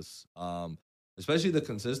to us, especially the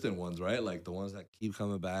consistent ones, right? Like the ones that keep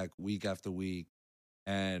coming back week after week,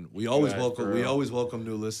 and we always welcome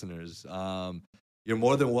new listeners. You're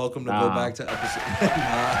more than welcome to go back to episode.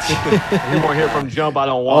 If you want to hear from Jump, I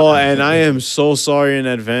don't want. Oh, and I am so sorry in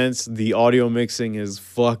advance. The audio mixing is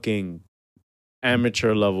fucking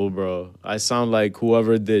amateur level, bro. I sound like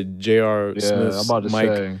whoever did J.R. Smith's I'm about to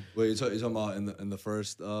mic. say. Wait, you're talking about in the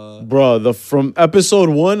first? Bro, from episode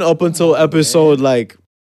 1 up until episode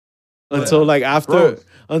after Growth.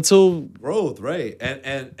 until growth, right?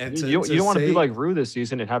 And you don't want to be like Rue this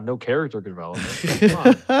season and have no character development.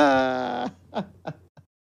 Come on.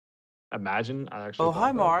 Imagine I actually. Oh,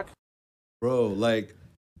 hi, Mark. Bro, like,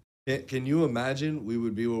 can you imagine we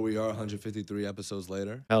would be where we are 153 episodes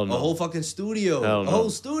later? Hell no. A whole fucking studio. Hell no. A whole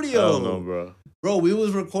studio. Hell no, bro. Bro, we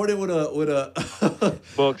was recording with a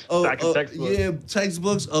books, stack of textbooks. Yeah,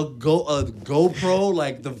 textbooks, a GoPro,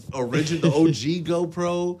 like the original, the OG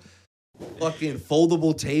GoPro, fucking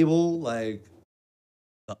foldable table, like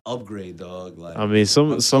the upgrade, dog. Like, I mean,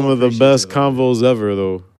 some of the best convos ever,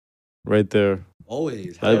 though, right there.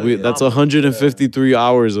 Always. That's 153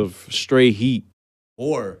 hours of straight heat.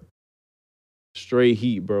 Straight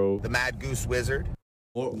heat, bro. The Mad Goose Wizard.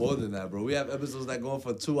 More than that, bro. We have episodes that go on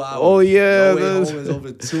for 2 hours. Oh, yeah. No Way Home is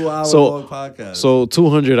over 2 hours long podcast. So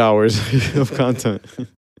 200 hours of content.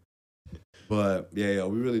 But yeah,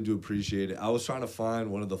 we really do appreciate it. I was trying to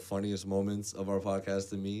find one of the funniest moments of our podcast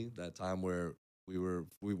to me, that time where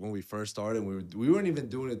when we first started, we weren't even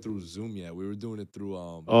doing it through Zoom yet. We were doing it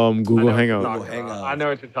through Google Hangout. I know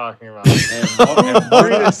what you're talking about.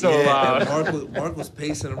 Mark was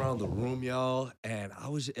pacing around the room, y'all, and I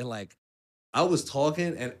was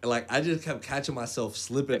talking, and like I just kept catching myself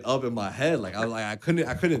slipping up in my head. Like I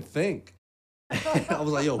couldn't think. I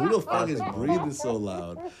was like, yo, who the fuck is breathing so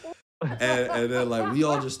loud? And then like we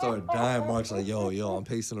all just started dying. Mark's like, yo, I'm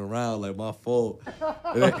pacing around, like my fault.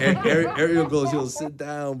 And then Ariel goes, yo, sit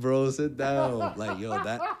down, bro, sit down. Like, yo,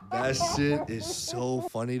 that shit is so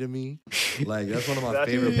funny to me. Like, that's one of my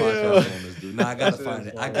favorite podcast moments, dude. Nah, I gotta find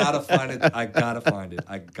it. I gotta find it.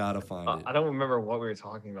 I don't remember what we were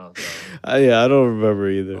talking about though. Yeah, I don't remember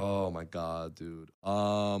either. Oh my god, dude.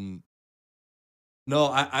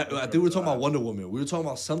 No, I think we were talking about Wonder Woman. We were talking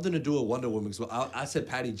about something to do with Wonder Woman. So I said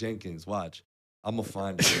Patty Jenkins. Watch, I'm gonna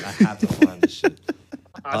find it. I have to find this shit.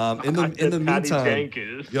 In the meantime,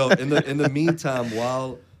 Jenkins. yo, in the meantime,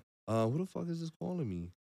 while who the fuck is this calling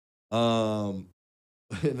me?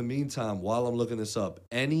 In the meantime, while I'm looking this up,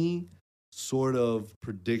 any sort of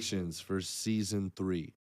predictions for season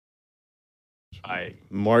 3?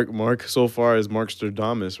 Mark so far is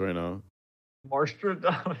Markstradamus right now.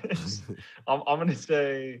 Markstradamus. I'm gonna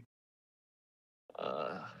say.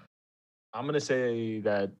 I'm gonna say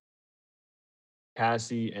that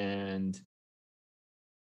Cassie and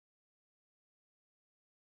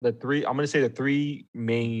the 3. I'm gonna say the 3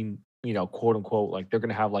 main, quote unquote, like they're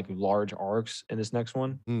gonna have like large arcs in this next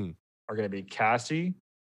one. Are gonna be Cassie,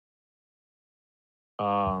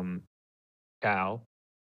 Cal,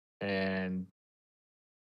 and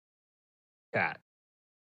Cat.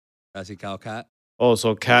 Cassie, Cal, Cat. Oh,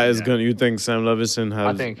 so Cat is gonna. You think Sam Levinson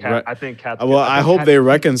has? I think Cat. Well, I hope they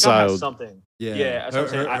reconciled. Something. Yeah.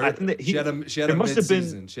 I think that she had a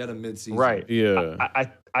mid-season. She had a mid-season. Right. Yeah.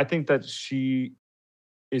 I think that she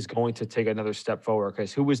is going to take another step forward.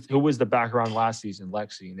 Because who was the background last season?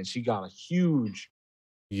 Lexi, and then she got a huge.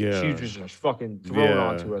 Yeah, she was just fucking thrown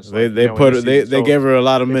onto us. They like, they you know, put in her, this they season. they So gave her a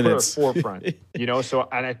lot of they put her minutes. forefront, you know. So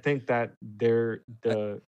and I think that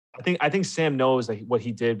I think Sam knows that what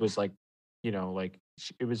he did was like, you know, like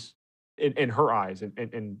it was in her eyes and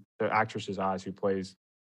in the actress's eyes who plays.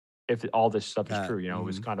 If all this stuff is true, you know, it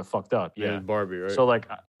was kind of fucked up. Yeah, Yeah, Barbie, right? So like,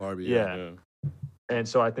 Barbie. yeah. And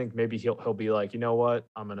so I think maybe he'll be like, you know what,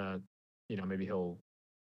 I'm gonna, you know, maybe he'll,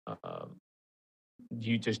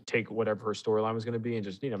 you just take whatever her storyline was gonna be and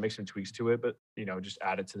just, you know, make some tweaks to it, but you know, just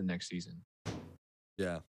add it to the next season.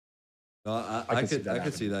 Yeah. No, I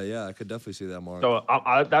could see that. Yeah, I could definitely see that, Mark. So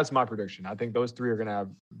that's my prediction. I think those three are gonna have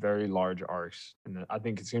very large arcs, and I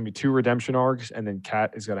think it's gonna be 2 redemption arcs, and then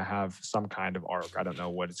Kat is gonna have some kind of arc. I don't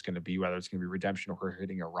know what it's gonna be, whether it's gonna be redemption or her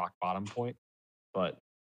hitting a rock bottom point, but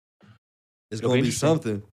it's it'll gonna be interesting.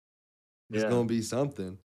 something. It's Yeah. gonna be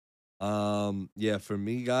something. Yeah, for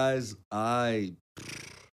me, guys, I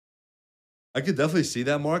could definitely see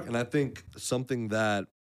that, Mark, and I think something that,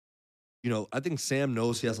 you know, I think Sam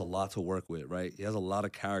knows he has a lot to work with, right? He has a lot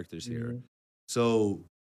of characters here. So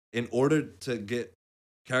in order to get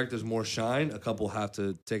characters more shine, a couple have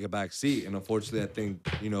to take a back seat. And unfortunately, I think,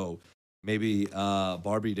 you know, maybe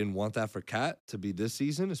Barbie didn't want that for Kat to be this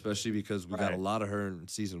season, especially because we got a lot of her in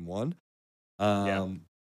season 1. And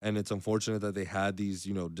it's unfortunate that they had these,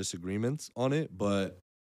 you know, disagreements on it. But,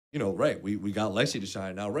 you know, right, we got Lexi to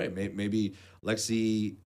shine now, right? Maybe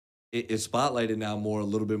Lexi is spotlighted now a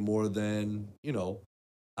little bit more than, you know,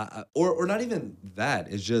 or not even that.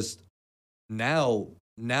 It's just now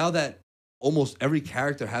that almost every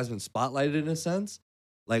character has been spotlighted in a sense,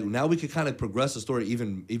 like now we could kind of progress the story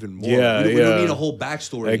even more. Yeah, we don't need a whole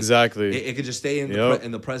backstory. Exactly. It could just stay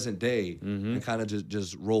in the present day and kind of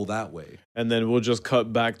just roll that way. And then we'll just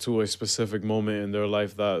cut back to a specific moment in their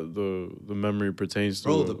life that the memory pertains to.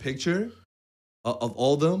 Bro, the picture of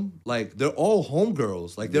all them, like they're all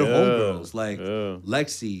homegirls. Like they're homegirls. Like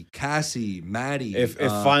Lexi, Cassie, Maddie. It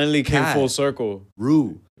finally came full circle.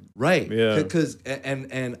 Rue. Right. Yeah. Because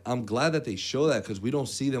and I'm glad that they show that, because we don't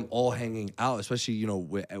see them all hanging out, especially, you know,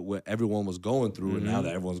 what everyone was going through. And now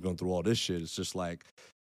that everyone's going through all this shit, it's just like,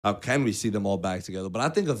 how can we see them all back together? But I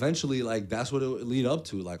think eventually, like, that's what it would lead up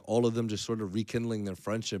to. Like, all of them just sort of rekindling their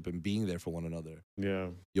friendship and being there for one another. Yeah.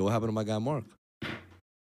 Yo, what happened to my guy Mark?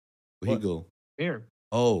 Where'd he go? Here.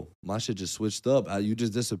 Oh, my shit just switched up. You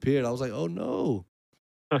just disappeared. I was like, oh no.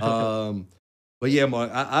 But yeah, Mark,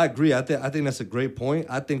 I agree. I think that's a great point.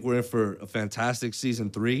 I think we're in for a fantastic season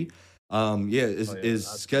 3. Is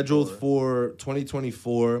scheduled for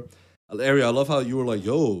 2024. Ari, I love how you were like,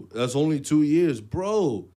 yo, that's only 2 years.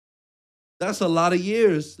 Bro, that's a lot of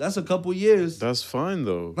years. That's a couple years. That's fine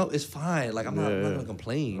though. No, it's fine. Like I'm not gonna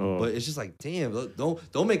complain, but it's just like, damn,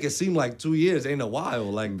 don't make it seem like 2 years ain't a while.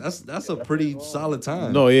 Like that's a pretty solid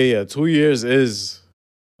time. No, yeah. 2 years is.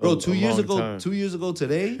 Bro, 2 years ago, time. 2 years ago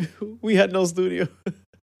today, we had no studio.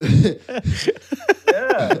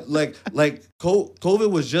 Yeah, like COVID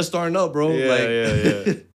was just starting up, bro.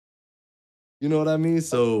 Yeah. You know what I mean?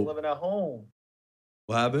 So living at home.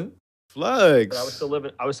 What happened? Flex. I was still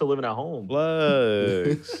living at home.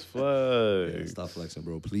 Flex. Yeah, stop flexing,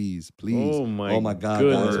 bro. Please. Oh my God,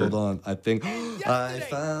 goodness. guys, hold on. I think I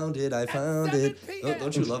found it.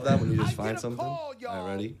 Don't you love that when you just find something? All right,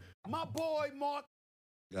 ready? My boy Mark.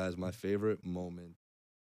 Guys, my favorite moment.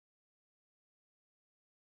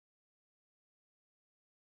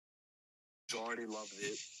 Majority loved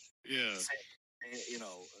it. Yeah. You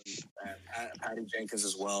know, Patty Jenkins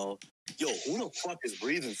as well. Yo, who the fuck is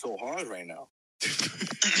breathing so hard right now?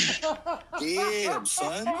 Damn,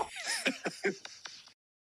 son.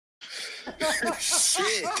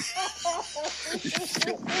 Shit.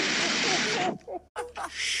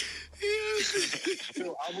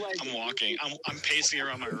 I'm walking. I'm pacing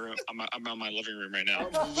around my room. I'm around my living room right now.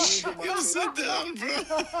 Yo, sit down, bro.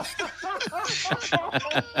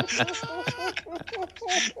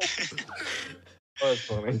 That's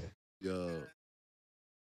funny. Yo.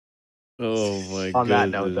 Oh my god. On that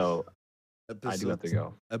note, though, I do have to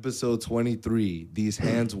go. Episode 23. These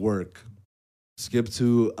hands work. Skip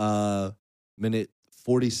to minute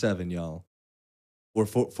 47, y'all. Or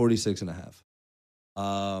 46 and a half.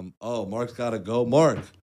 Mark's gotta go. Mark,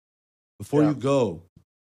 before you go.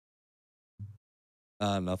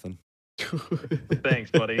 Thanks, Nothing.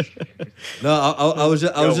 buddy. No, I was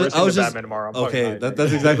just Batman tomorrow. okay.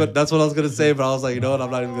 That's exactly what I was gonna say, but I was like, you know what? I'm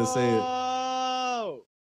not even gonna say it.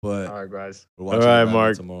 But all right, guys. We're All watching right, Batman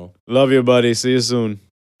Mark. tomorrow. Love you, buddy. See you soon.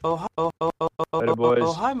 Later,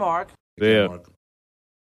 boys. Hi, Mark. Yeah. Mark.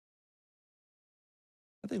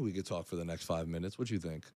 I think we could talk for the next 5 minutes. What do you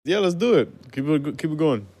think? Yeah, let's do it. Keep it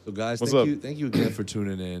going. So, guys, What's thank up? you. Thank you again for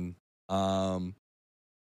tuning in.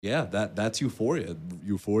 Yeah, that's Euphoria.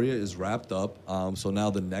 Euphoria is wrapped up. So now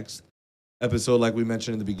the next episode, like we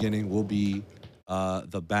mentioned in the beginning, will be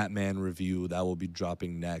the Batman review that will be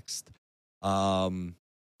dropping next.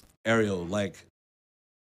 Ariel, like,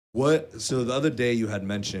 what? So the other day you had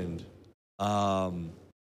mentioned.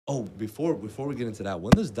 Before we get into that,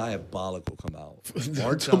 when does Diabolical come out?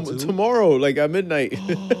 March Tomorrow, like at midnight.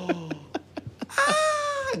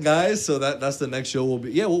 Guys, so that's the next show. Will be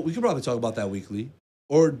we could probably talk about that weekly.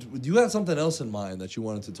 Or do you have something else in mind that you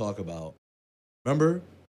wanted to talk about? Remember,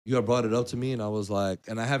 you had brought it up to me, and I was like,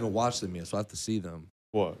 and I haven't watched them yet, so I have to see them.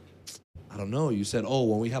 What? I don't know. You said,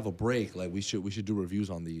 when we have a break, like we should do reviews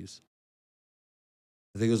on these.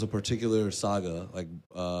 I think it was a particular saga, like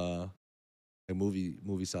a movie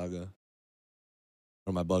saga. Or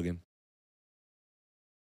am I bugging?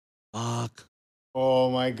 Fuck. Oh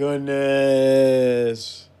my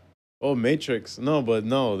goodness. Oh, Matrix. No, that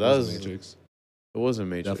was Matrix. It wasn't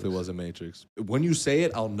Matrix. Definitely wasn't Matrix. When you say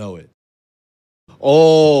it, I'll know it.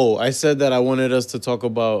 Oh, I said that I wanted us to talk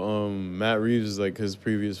about Matt Reeves, like his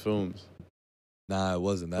previous films. Nah, it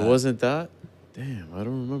wasn't that. It wasn't that? Damn, I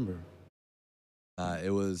don't remember.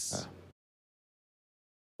 It was.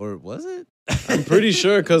 Or was it? I'm pretty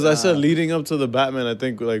sure because I said leading up to the Batman, I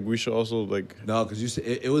think like we should also like. No, because you said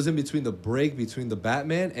it was in between the break between the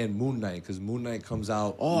Batman and Moon Knight, because Moon Knight comes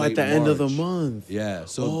out. At the end of the month. Yeah,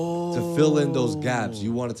 so to fill in those gaps,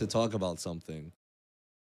 you wanted to talk about something.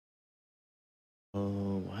 I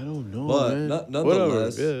don't know, but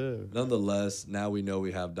man. Nonetheless, now we know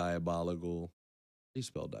we have Diabolical. How do you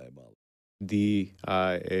spell Diabolical?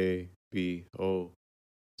 DIABOC.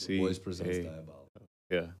 Boys presents Diabolical.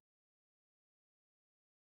 Yeah.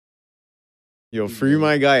 Yo, free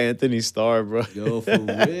my guy Anthony Starr, bro. Yo, for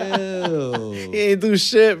real. He ain't do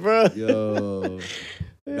shit, bro. Yo.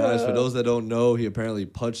 Guys, for those that don't know, he apparently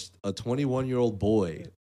punched a 21-year-old boy.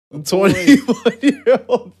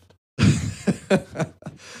 21-year-old.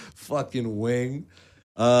 Fucking wing.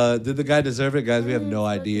 Did the guy deserve it, guys? We have no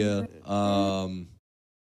idea.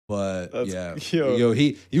 But he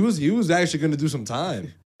was actually gonna do some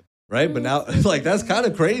time. Right? But now, like, that's kind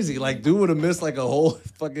of crazy. Like, dude would have missed, like, a whole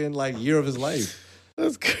fucking, like, year of his life.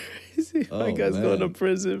 That's crazy. My guy's going to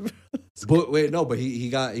prison. But wait, no, but he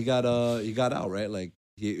got out, right? Like,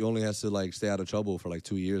 he only has to, like, stay out of trouble for, like,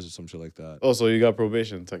 2 years or some shit like that. Oh, so you got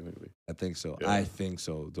probation, technically. I think so. Yeah. I think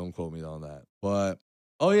so. Don't quote me on that. But,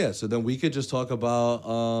 so then we could just talk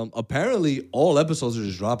about, apparently, all episodes are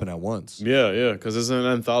just dropping at once. Yeah, because it's an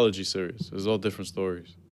anthology series. It's all different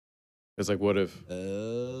stories. It's like, what if?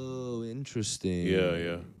 Oh, interesting.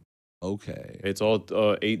 Yeah. Okay. It's all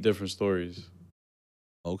 8 different stories.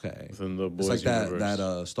 Okay. Within the boys it's like universe.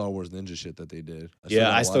 that Star Wars Ninja shit that they did.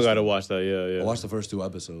 I still got to watch that. Yeah. I watched the first 2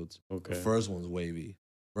 episodes. Okay. The first one's wavy.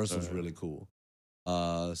 First one's really cool.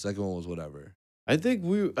 Second one was whatever. I think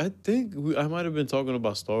I might have been talking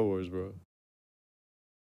about Star Wars, bro.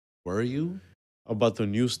 Were you? About the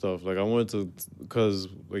new stuff. Like, I wanted to, because,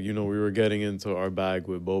 like, we were getting into our bag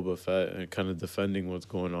with Boba Fett and kind of defending what's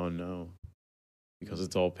going on now. Because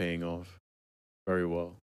it's all paying off very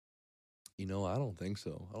well. I don't think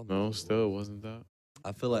so. No, still, it wasn't that.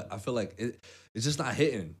 I feel like it's just not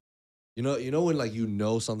hitting. You know when, like,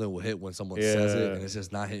 something will hit when someone says it, and it's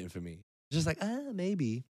just not hitting for me. It's just like,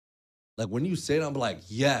 maybe. Like, when you say it, I'm like,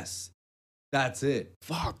 yes, that's it.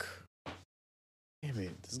 Fuck. Damn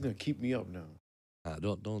it, this is going to keep me up now.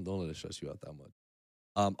 Don't let it stress you out that much.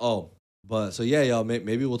 But so y'all,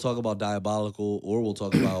 maybe we'll talk about Diabolical, or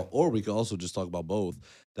or we could also just talk about both.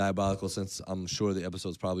 Diabolical, since I'm sure the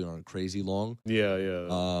episodes probably aren't crazy long. Yeah.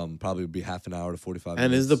 Probably would be half an hour to 45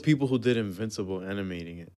 and minutes. it's the people who did Invincible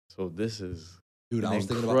animating it. So this is dude. I was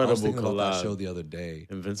thinking about that show the other day.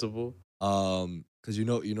 Invincible. Because you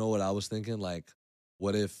know what I was thinking. Like,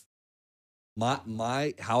 what if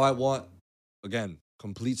how I want, again,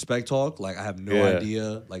 complete spec talk. Like, I have no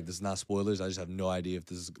idea. Like, this is not spoilers. I just have no idea if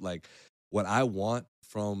this is, like, what I want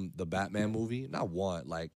from the Batman movie. Not want,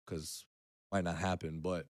 like, because it might not happen,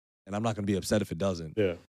 but, and I'm not going to be upset if it doesn't.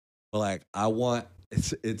 Yeah. But, like, I want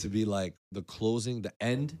it to be, like, the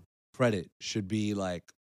end credit should be, like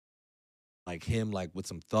him, like, with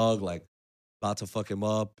some thug, like, about to fuck him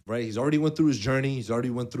up, right? He's already went through his journey. He's already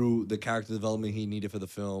went through the character development he needed for the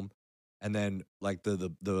film. And then, like,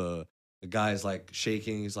 the guy's, like,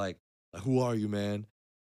 shaking. He's like, who are you, man?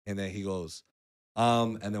 And then he goes,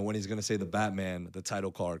 and then when he's going to say the Batman, the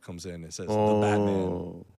title card comes in. It says the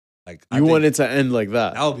Batman. Like, you want it to end like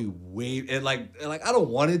that? That would be way... And, like, I don't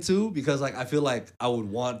want it to, because, like, I feel like I would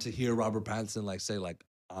want to hear Robert Pattinson, like, say, like,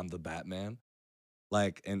 I'm the Batman.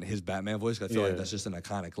 Like, in his Batman voice, I feel like that's just an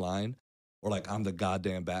iconic line. Or like, I'm the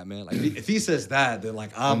goddamn Batman. Like, if he says that, then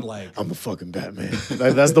like, I'm the fucking Batman.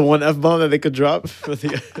 Like, that's the one F-bomb that they could drop for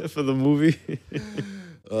the movie.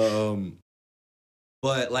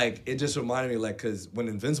 But like, it just reminded me, like, because when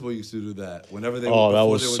Invincible used to do that, whenever they that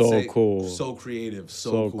was so cool, so creative,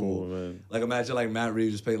 so cool, man. Like, imagine like Matt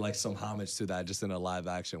Reeves just paid like some homage to that, just in a live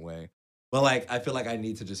action way. But like, I feel like I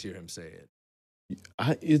need to just hear him say it.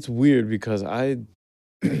 It's weird because I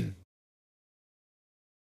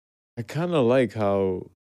kind of like how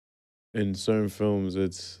in certain films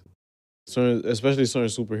especially certain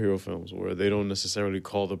superhero films where they don't necessarily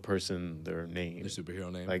call the person their name, Their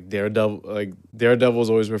superhero name. like Daredevil is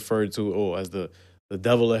always referred to as the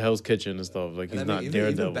devil of Hell's Kitchen and stuff. Like, he's not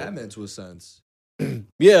Daredevil. Even Batman to a sense.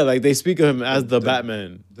 Yeah, like they speak of him as the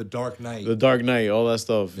Batman, the Dark Knight, all that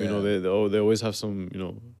stuff. Yeah. You know, they always have some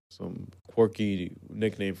some quirky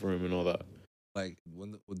nickname for him and all that. Like,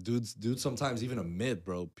 when dudes sometimes even a myth,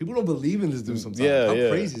 bro. People don't believe in this dude sometimes. Yeah, How yeah.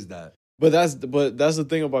 crazy is that? But that's the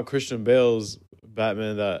thing about Christian Bale's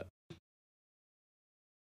Batman that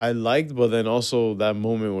I liked, but then also that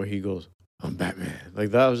moment where he goes, "I'm Batman,"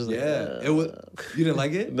 like that was just It was. You didn't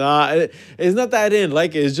like it? Nah, it's not that I didn't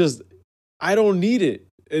like it. It's just I don't need it.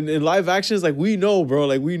 In live action, it's like, we know, bro.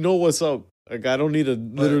 Like, we know what's up. Like, I don't need to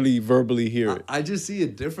literally verbally hear it. I just see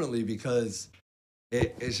it differently because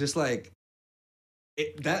it's just like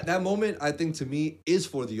that moment. I think to me is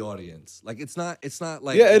for the audience. Like, it's not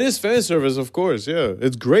like, yeah, it is fan service, of course. Yeah,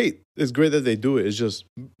 it's great. It's great that they do it. It's just,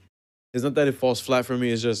 it's not that it falls flat for me.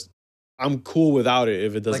 It's just, I'm cool without it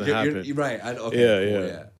if it doesn't happen. You're right. Okay,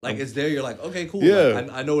 yeah. Like, it's there. You're like, okay, cool. Yeah.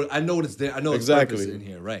 Like, I know it's there. I know Exactly. it's purpose in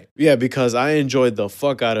here. Right. Yeah, because I enjoyed the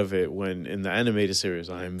fuck out of it when in the animated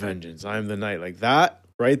series, I am vengeance, I am the night. Like that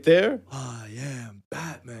right there. Yeah, I'm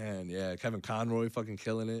Batman. Yeah, Kevin Conroy fucking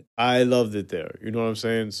killing it. I loved it there. You know what I'm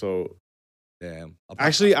saying? So, damn.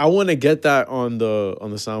 Actually, I want to get that on the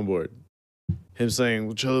soundboard. Him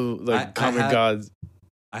saying, like, comic gods.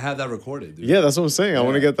 I have that recorded, dude. Yeah, that's what I'm saying. I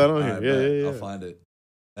want to get that on here. Right, Yeah. I'll find it.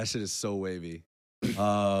 That shit is so wavy. Like,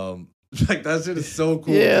 that shit is so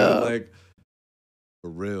cool. Yeah. Dude. Like, for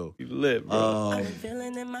real. You lit, bro. I'm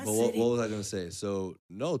feeling in my But city. what was I gonna say? So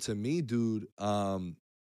no, to me, dude,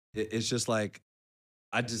 it's just like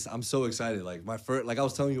I'm so excited. Like, my first, like I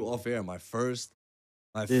was telling you off air, my first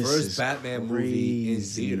Batman movie in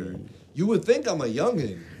theater. You would think I'm a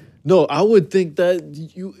youngin. No, I would think that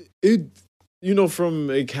you know,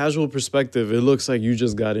 from a casual perspective, it looks like you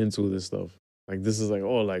just got into this stuff. Like, this is like,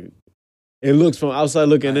 it looks from outside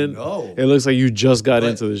looking in. No, it looks like you just got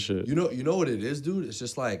into this shit. You know what it is, dude? It's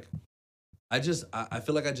just like, I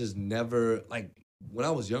feel like I just never, like, when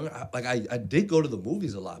I was younger, I did go to the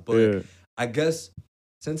movies a lot, but I guess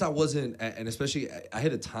since I wasn't, and especially I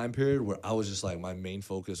had a time period where I was just like, my main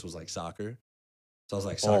focus was like soccer. So I was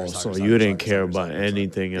like, soccer. So you didn't care about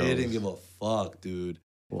anything else. They didn't give a fuck, dude.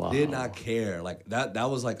 Wow. Did not care. Like, that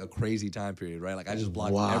was like a crazy time period, right? Like, I just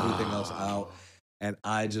blocked everything else out. And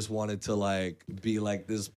I just wanted to, like, be like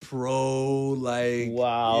this pro, like,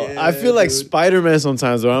 wow. Yeah, I feel like dude. Spider-Man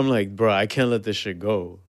sometimes where I'm like, bro, I can't let this shit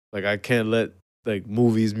go. Like, I can't let, like,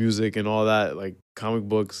 movies, music, and all that, like, comic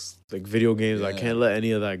books, like, video games, I can't let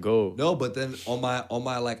any of that go. No, but then on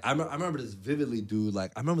my like, I remember this vividly, dude.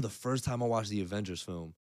 Like, I remember the first time I watched the Avengers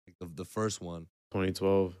film, like the first one,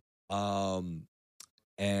 2012.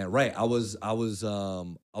 And right, I was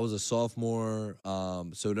a sophomore,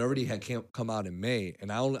 so it already had come out in May,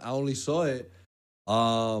 and I only saw it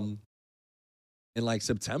in like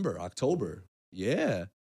September, October. Yeah,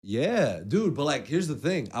 dude. But like, here's the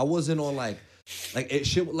thing: I wasn't on like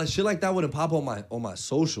shit like that wouldn't pop on my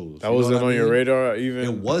socials. That wasn't on your radar even.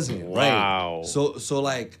 It wasn't. Wow. Right. So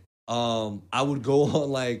like I would go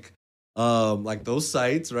on like those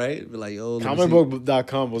sites, right? Be like, oh,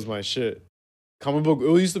 Comicbook.com was my shit. Comic book. It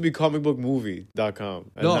used to be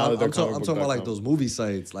comicbookmovie.com. No, I'm talking about like those movie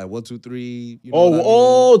sites, like 1, 2, 3. You know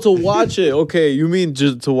oh, to watch it. Okay, you mean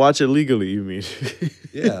just to watch it legally? You mean?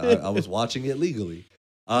 Yeah, I was watching it legally.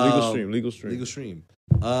 Legal stream.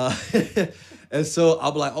 And so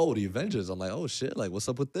I'll be like, oh, the Avengers. I'm like, oh shit, like what's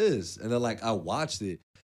up with this? And then like I watched it,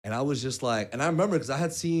 and I was just like, and I remember because I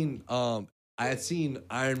had seen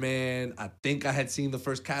Iron Man. I think I had seen the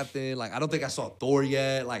first Captain. Like, I don't think I saw Thor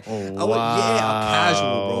yet. Like, I'm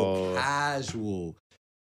casual, bro. Casual.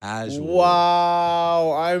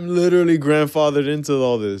 Wow. I'm literally grandfathered into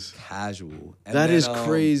all this. Casual. And that then, is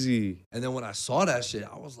crazy. And then when I saw that shit,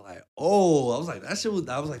 I was like, that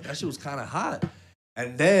shit was kind of hot.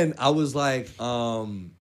 And then I was like,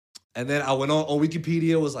 And then I went on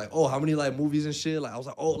Wikipedia, was like, oh, how many like movies and shit? Like I was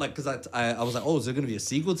like, oh, like, cause I was like, oh, is there gonna be a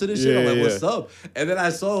sequel to this shit? I'm like, what's up? And then I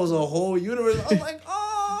saw it was a whole universe. I was like,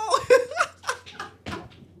 oh,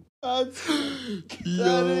 that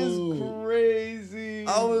is crazy.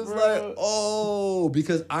 I was like, oh,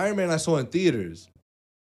 because Iron Man I saw in theaters.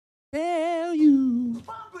 Tell you.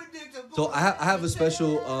 So I have a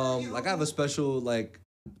special like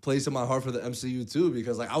place in my heart for the MCU too,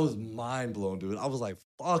 because like I was mind blown, dude. I was like,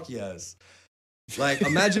 fuck yes. Like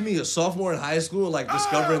imagine me a sophomore in high school, like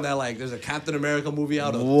discovering that like there's a Captain America movie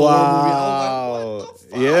out, a Thor movie. I was like, what the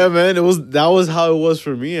fuck? Yeah, man. That was how it was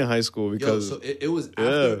for me in high school because it was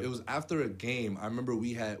after a game. I remember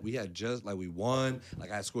we had just like we won.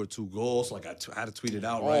 Like I scored 2 goals, so like I had to tweet it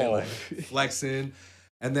out, right? Like flexing.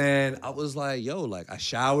 And then I was like, yo, like I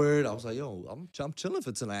showered. I was like, yo, I'm chilling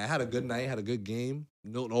for tonight. I had a good night, had a good game,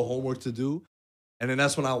 no homework to do. And then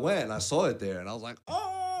that's when I went and I saw it there and I was like,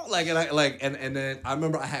 oh, like and then I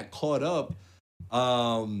remember I had caught up.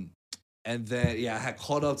 And then I had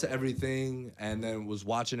caught up to everything and then was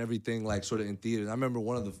watching everything like sort of in theaters. I remember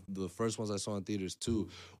one of the first ones I saw in theaters too.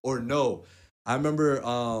 Or no, I remember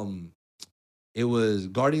it was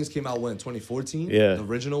Guardians came out when 2014? Yeah. The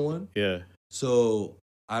original one? Yeah. So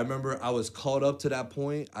I remember I was caught up to that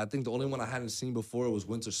point. I think the only one I hadn't seen before was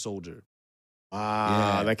Winter Soldier.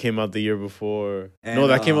 That came out the year before. And, no,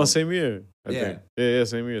 that came out same year. I think. Yeah,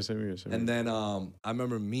 same year. And then I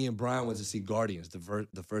remember me and Brian went to see Guardians,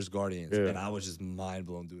 the first Guardians, and I was just mind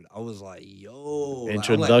blown, dude. I was like, yo,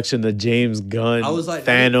 introduction to James Gunn. I was like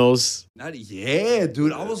Thanos.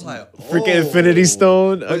 Dude. I was like, freaking Infinity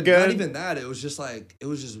Stone again. Not even that. It was just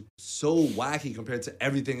so wacky compared to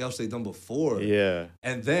everything else they've done before. Yeah.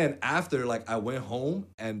 And then after, like, I went home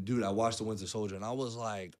and dude, I watched The Winter Soldier, and I was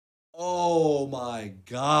like, oh my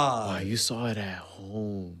god! Wow, you saw it at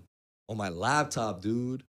home on my laptop,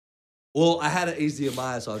 dude. Well, I had an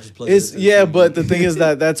HDMI, so I just plugged it. Yeah, but the thing is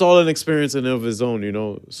that's all an experience in and of its own, you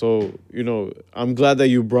know. So I'm glad that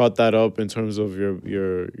you brought that up in terms of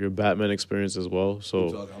your Batman experience as well.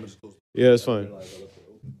 So yeah, it's fine.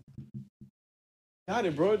 Got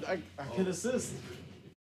it, bro. I can assist.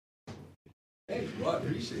 Hey, bro, I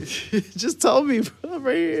appreciate it. Just tell me, bro. I'm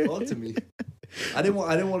right here. Talk to me. I didn't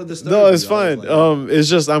want to disturb. No, it's fine. It's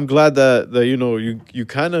just I'm glad that you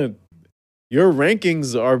kind of your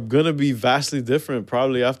rankings are gonna be vastly different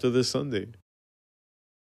probably after this Sunday.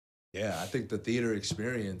 Yeah, I think the theater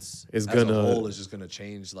experience is as a whole is just gonna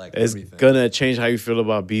change everything. It's gonna change how you feel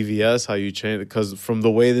about BVS, how you change because from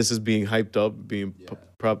the way this is being hyped up, being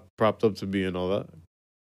propped up to be and all that.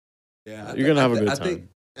 Yeah, you're gonna have a good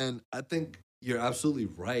time. I think you're absolutely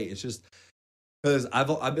right. It's just. Because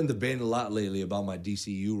I've been debating a lot lately about my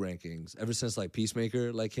DCU rankings ever since like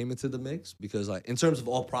Peacemaker like came into the mix because like in terms of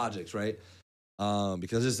all projects, right?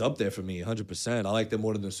 Because it's up there for me 100%. I like them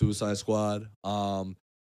more than the Suicide Squad. I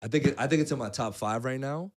think it's in my top 5 right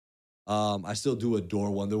now. I still do adore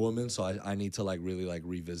Wonder Woman, so I need to like really like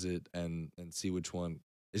revisit and see which one.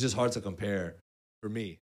 It's just hard to compare for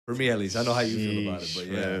me at least. I know how you feel about it, but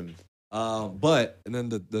yeah. But and then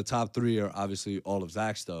the top 3 are obviously all of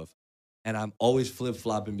Zack's stuff. And I'm always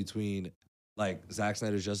flip-flopping between, like, Zack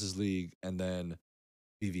Snyder's Justice League and then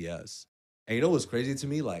BVS. And you know what's crazy to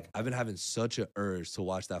me? Like, I've been having such an urge to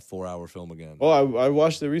watch that 4-hour film again. Oh, I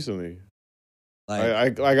watched it recently.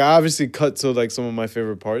 Like, I obviously cut to, like, some of my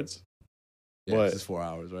favorite parts. Yeah, but, it's 4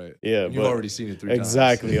 hours, right? Yeah, You've already seen it 3 times.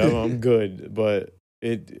 Exactly. I'm good. But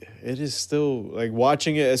it is still, like,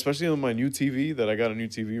 watching it, especially on my new TV, that I got a new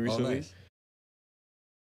TV recently. Oh, nice.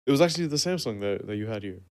 It was actually the Samsung that you had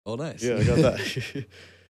here. Oh, nice. Yeah, I got that.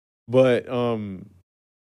 But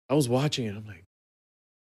I was watching it. I'm like,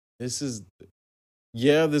 this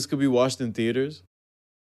could be watched in theaters,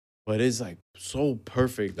 but it's like so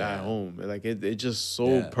perfect at home. Like it just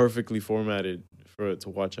so perfectly formatted for it to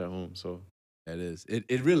watch at home. So it is.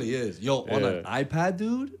 It really is. Yo, on an iPad,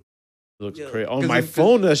 dude. It looks crazy. On my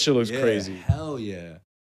phone, that shit looks crazy. Hell yeah.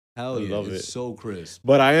 Hell yeah. Love it's so crisp.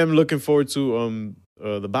 But I am looking forward to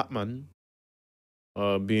the Batman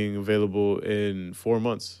being available in 4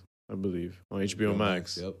 months, I believe, on HBO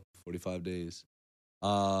Max. Yep, 45 days.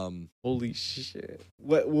 Holy shit!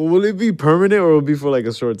 Will it be permanent or will it be for like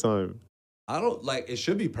a short time? I don't like. It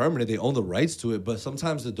should be permanent. They own the rights to it, but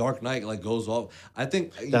sometimes the Dark Knight like goes off. I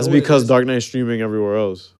think that's because Dark Knight's streaming everywhere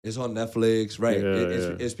else. It's on Netflix, right?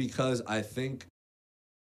 Yeah, it's because I think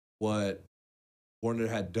what Warner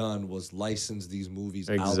had done was license these movies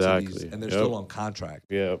out to Exactly. these, and they're Yep. still on contract.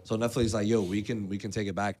 Yeah. So Netflix is like, yo, we can take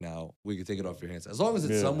it back now. We can take it off your hands. As long as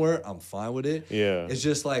it's Yeah. somewhere, I'm fine with it. Yeah. It's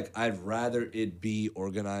just like I'd rather it be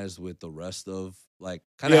organized with the rest of like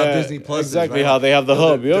kind of how Disney Plus exactly is, right? how they have the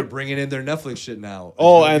hub. They're Yep. bringing in their Netflix shit now.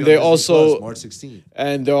 Oh, It's gonna and be they on Disney also Plus, March 16th.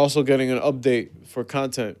 And they're also getting an update for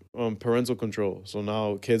content on parental control. So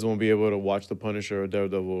now kids won't be able to watch The Punisher or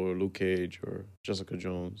Daredevil or Luke Cage or Jessica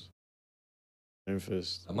Jones. Iron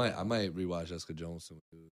Fist. I might rewatch Jessica Jones soon.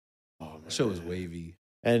 Dude. Oh, That show was wavy.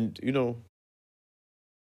 And you know,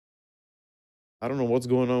 I don't know what's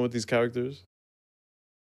going on with these characters.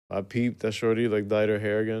 I peeped that Shorty like dyed her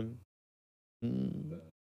hair again. The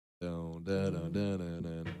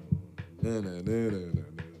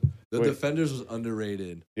Wait. Defenders was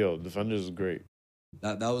underrated. Yo, Defenders is great.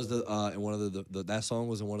 That was the in one of the that song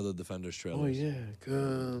was in one of the Defenders trailers. Oh yeah,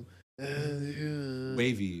 come.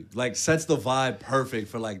 Wavy, like sets the vibe perfect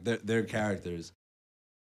for like their characters.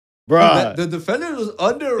 Bruh. Dude, the Defenders was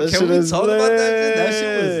under. That Can shit we is talk about that shit? That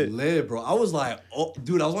shit lit. was lit, bro. I was like, oh,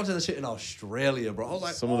 dude, I was watching that shit in Australia, bro. I was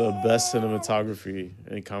like, Some of the best cinematography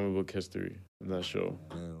in comic book history in that show.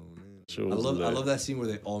 Show I was love lit. that scene where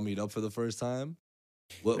they all meet up for the first time.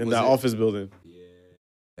 What in was that it? office building.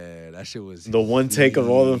 Yeah, that shit was The one take of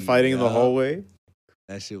all them fighting in the yeah. hallway.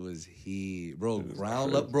 That shit was bro.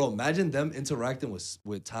 Ground up, bro. Imagine them interacting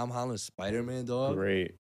with Tom Holland's Spider-Man, dog.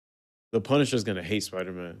 Great. The Punisher's gonna hate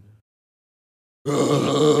Spider-Man. He's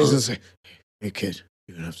gonna say, "Hey kid,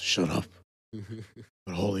 you're gonna have to shut up. Put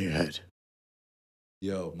a hole in your head."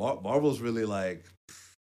 Yo, Marvel's really like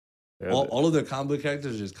all of their comic book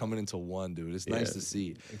characters are just coming into one, dude. It's nice Yeah. to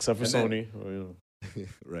see, Except for And then- Sony. Well, you know.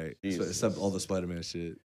 right? Jesus. Except all the Spider-Man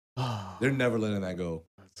shit. They're never letting that go.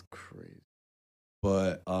 That's crazy.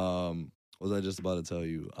 But what was I just about to tell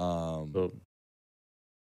you? Oh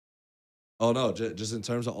no, just in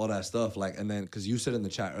terms of all that stuff, like, and then because you said in the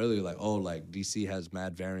chat earlier, like, oh, like DC has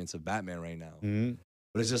mad variants of Batman right now, Mm-hmm.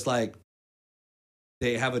 but it's just like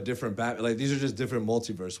they have a different Batman. Like these are just different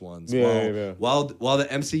multiverse ones. Yeah, while the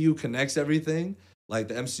MCU connects everything, like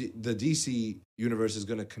the DC universe is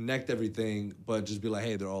gonna connect everything, but just be like,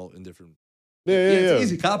 hey, they're all in different. It's an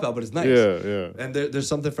easy cop out, but it's nice. Yeah. And there's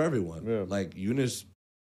something for everyone. Yeah. Like Eunice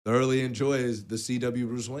thoroughly enjoys the CW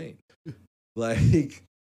Bruce Wayne. Like,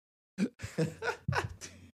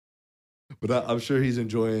 but I'm sure he's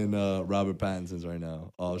enjoying Robert Pattinson's right now.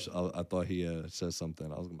 I thought he said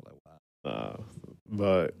something. I was gonna be like, wow.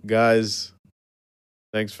 But guys,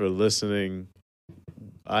 thanks for listening.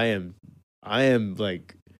 I am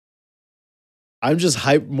like, I'm just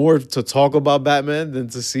hyped more to talk about Batman than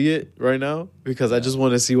to see it right now because I just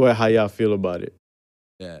want to see how y'all feel about it.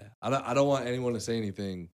 Yeah, I don't want anyone to say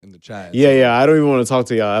anything in the chat. Yeah. I don't even want to talk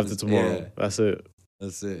to y'all after tomorrow. Yeah. That's it.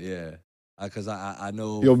 That's it. Yeah, because I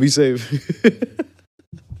know. Yo, be safe.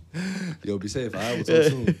 Yo, be safe. I will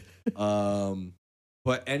talk soon.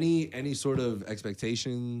 But any sort of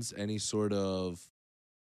expectations, any sort of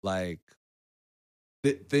like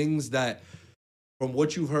things that from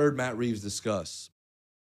what you've heard Matt Reeves discuss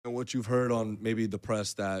and what you've heard on maybe the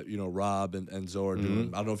press that Rob and Zoe are doing.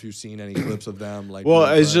 I don't know if you've seen any clips of them. Like, well,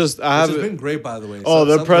 doing it's press, just I haven't. Which has been great, by the way. Oh,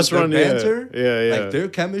 their press their run, banter, yeah. Like their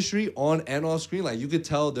chemistry on and off screen, like you could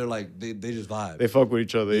tell they're like they just vibe. They fuck with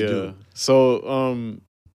each other, They yeah. do. So,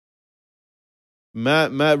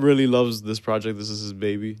 Matt really loves this project. This is his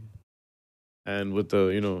baby, and with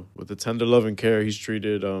the tender love and care he's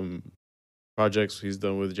treated projects he's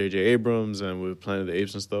done with J.J. Abrams and with Planet of the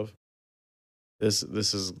Apes and stuff. This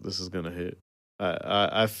is gonna hit.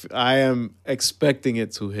 I am expecting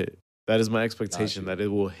it to hit. That is my expectation that it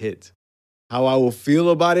will hit. How I will feel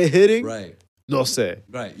about it hitting, Right. No say.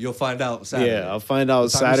 Right. You'll find out Saturday. Yeah, I'll find out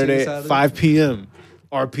What time you seeing Saturday, 5 p.m.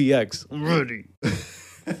 RPX. I'm ready.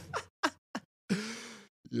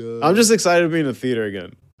 I'm just excited to be in the theater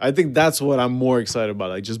again. I think that's what I'm more excited about,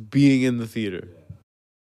 like just being in the theater.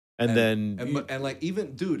 And then like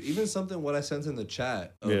even something what I sent in the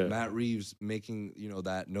chat of Yeah. Matt Reeves making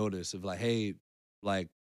that notice of like, hey, like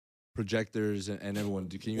projectors and everyone,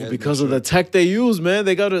 can you guys because make of the tech they use, man,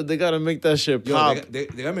 they gotta make that shit Yo, pop. they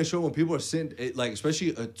gotta make sure when people are sitting, like especially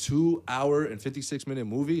a 2 hour and 56-minute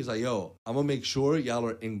movie, it's like, yo, I'm gonna make sure y'all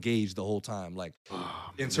are engaged the whole time. Like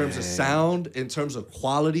in terms of sound, in terms of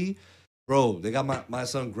quality, bro. They got my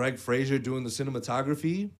son Greg Fraser doing the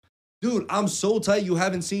cinematography. Dude, I'm so tight you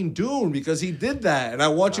haven't seen Dune because he did that. And I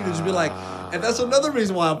want you to just be like, and that's another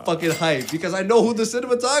reason why I'm fucking hyped, because I know who the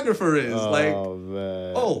cinematographer is.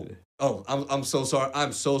 I'm so sorry.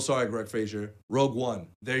 I'm so sorry, Greg Fraser. Rogue One.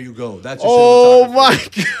 There you go. That's your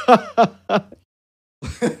cinematographer. Oh my god.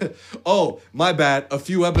 Oh, my bad. A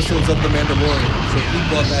few episodes of The Mandalorian. So he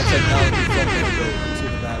brought that technology from Mando to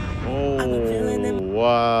the Batman. Oh,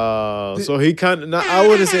 wow. So he kind of, I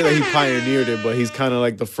wouldn't say that he pioneered it, but he's kind of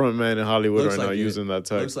like the front man in Hollywood Looks right now like it. using that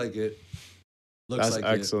tech. Looks like it. That's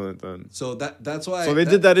excellent then. So that's why. So they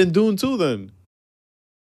did that in Dune too then?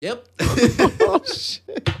 Yep. Oh,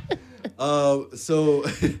 shit. So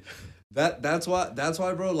that's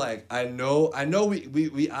why, bro. Like I know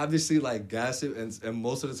we obviously like gas it, and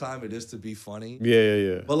most of the time it is to be funny.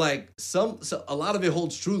 Yeah. But like a lot of it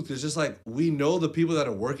holds truth. It's just like we know the people that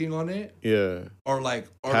are working on it. Yeah. Are like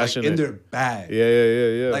Passionate. in their bag.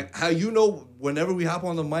 Yeah. Like how whenever we hop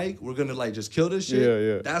on the mic, we're gonna like just kill this shit.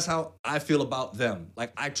 Yeah. That's how I feel about them.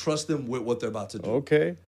 Like I trust them with what they're about to do.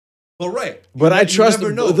 Okay. But right. But I trust you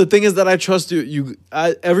never know. the thing is that I trust you.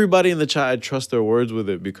 Everybody in the chat, I trust their words with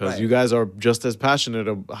it because Right. you guys are just as passionate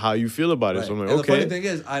about how you feel about it. Right. So I'm like, And okay. the funny thing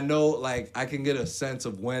is, I know like I can get a sense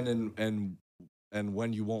of when and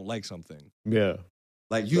when you won't like something. Yeah.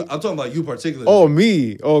 Like you, I'm talking about you particularly. Oh,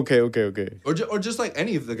 me. Okay. Or just like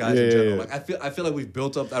any of the guys Yeah, in general. yeah. Like I feel like we've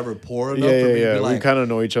built up that rapport enough Yeah. for me to be We like, kind of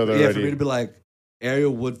know each other yeah, already. for me to be like,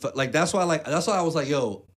 Ariel would like that's why I was like,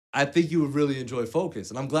 yo, I think you would really enjoy Focus,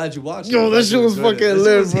 and I'm glad you watched it. Yo, I'm that glad shit you was enjoyed it. fucking This shit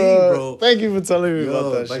lit, was heat, bro. Thank you for telling me about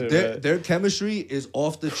that like shit. their chemistry is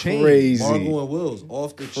off the chain. Crazy. Margot and Wills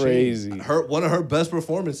off the Crazy. chain. One of her best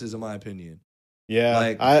performances, in my opinion. Yeah.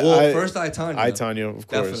 Like, first I, Tanya, of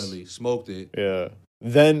course. Definitely smoked it. Yeah.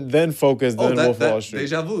 Then Focus, then Wolf of Wall Street.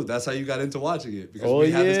 Deja vu. That's how you got into watching it because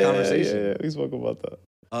we had this conversation. Yeah, we spoke about that.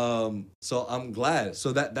 So I'm glad.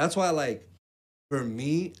 So that's why like for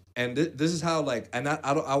me, and this is how like, and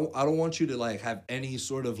I don't want you to like have any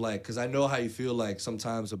sort of like, because I know how you feel like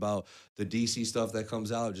sometimes about the DC stuff that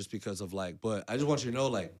comes out just because of like, but I just want you to know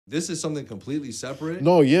like this is something completely separate.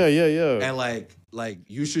 No, yeah. And like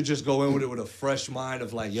you should just go in with it with a fresh mind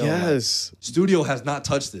of like, yo, Yes. like, studio has not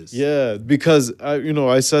touched this. Yeah, because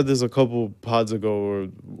I said this a couple pods ago or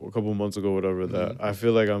a couple months ago, whatever. That I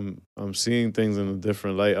feel like I'm seeing things in a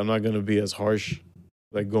different light. I'm not gonna be as harsh,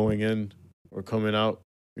 like going in or coming out.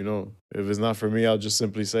 If it's not for me, I'll just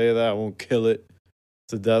simply say that. I won't kill it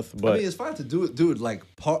to death. But I mean, it's fine to do it, dude. Like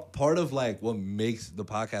part of like what makes the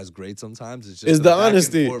podcast great sometimes is just the back and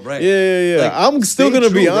honesty. forth, right? Yeah. Like, I'm still stay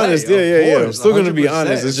gonna be true, honest. right? Yeah. Of I'm course, still gonna be 100%.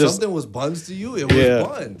 honest. It's If just something was buns to you, it was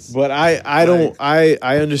buns. But I don't. I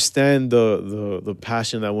understand the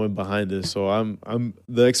passion that went behind this. So I'm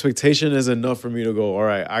the expectation is enough for me to go, all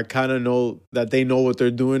right, I kind of know that they know what they're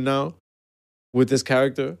doing now with this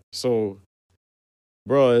character. So,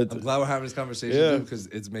 bro, I'm glad we're having this conversation, dude, because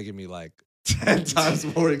it's making me like 10 times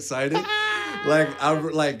more excited. Like I'm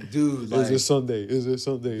like, dude, like, Is it Sunday? Is it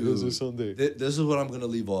Sunday? dude, Is it Sunday? This is what I'm gonna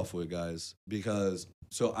leave off with, guys, because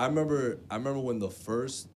so I remember when the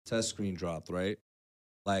first test screen dropped, right?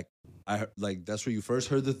 Like that's where you first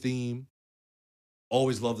heard the theme.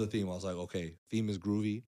 Always loved the theme. I was like, okay, theme is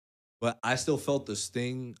groovy, but I still felt the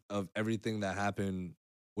sting of everything that happened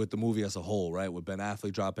with the movie as a whole, right? With Ben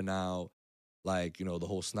Affleck dropping out, like, the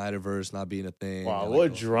whole Snyderverse not being a thing. Wow, and,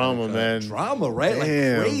 what drama, man. Drama, right?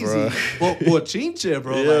 Damn, like crazy. bro. But chinche,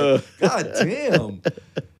 bro. Yeah. Like, god damn.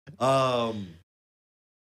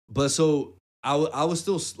 But so I was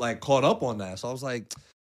still like caught up on that. So I was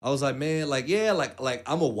like, man, like, yeah, like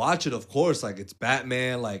I'm gonna watch it, of course. Like it's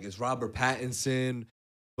Batman, like it's Robert Pattinson.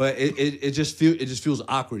 But it just feels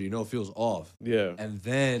awkward, it feels off. Yeah. And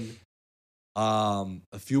then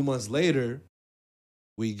a few months later,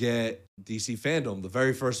 we get DC Fandom, the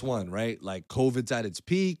very first one, right? Like COVID's at its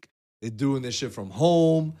peak. They're doing this shit from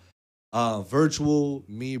home, virtual.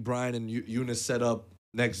 Me, Brian, and Eunice set up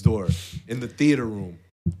next door in the theater room.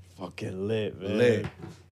 Fucking lit, man. Lit.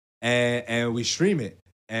 And we stream it.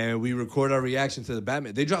 And we record our reaction to the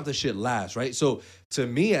Batman. They dropped the shit last, right? So to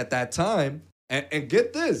me at that time, and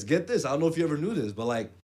get this. I don't know if you ever knew this, but like,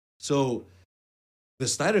 so the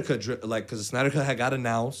Snyder Cut, like, because the Snyder Cut had got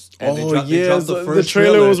announced. And they dropped the first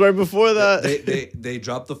trailer was right before that. They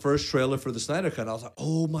dropped the first trailer for the Snyder Cut. And I was like,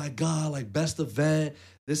 oh my God, like best event,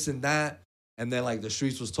 this and that. And then like the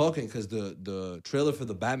streets was talking because the trailer for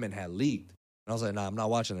the Batman had leaked. And I was like, nah, I'm not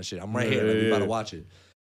watching that shit. I'm right here. Like, we about to watch it.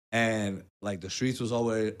 And like the streets was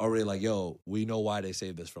already like, yo, we know why they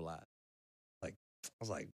saved this for last. Like, I was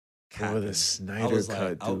like, oh, the Snyder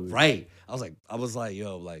Cut, dude. Right. I was like,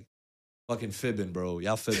 yo, like, fucking fibbing, bro.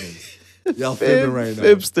 Y'all fibbing. Y'all fibbing right now.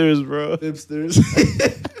 Fibsters, bro. Fibsters.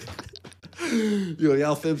 Yo,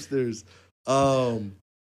 y'all fibsters.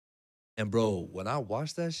 And bro, when I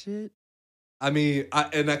watched that shit, I mean, I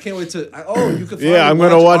can't wait to. You can. Yeah, I'm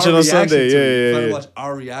gonna watch it on Sunday. Yeah. Watch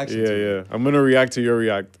our reaction. Yeah. I'm gonna react to your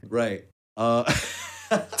react. Right.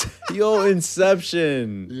 Yo,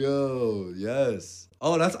 Inception. Yo, yes.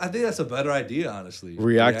 Oh, I think that's a better idea, honestly.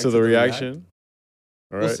 React to the reaction.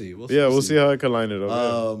 All right. We'll see. We'll see how I can line it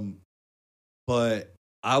up. But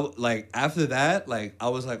after that, like I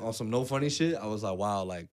was like on some no funny shit. I was like, wow,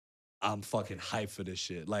 like I'm fucking hyped for this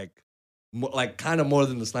shit. Like kind of more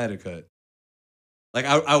than the Snyder Cut. Like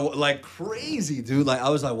I like crazy, dude. Like I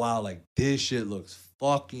was like, wow, like this shit looks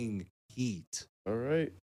fucking heat. All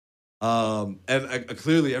right. And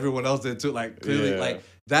clearly everyone else did too. Like clearly, like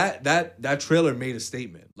that trailer made a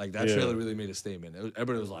statement. Like that trailer really made a statement.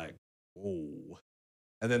 Everybody was like, "Whoa!"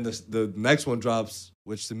 And then the next one drops,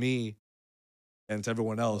 which to me and to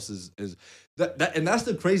everyone else is that and that's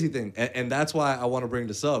the crazy thing. And that's why I want to bring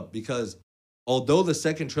this up, because although the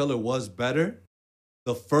second trailer was better,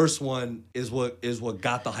 the first one is what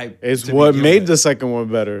got the hype. It's what made the second one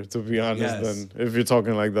better, to be honest. Yes. Then, if you're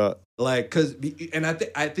talking like that, like,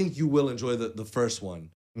 I think you will enjoy the first one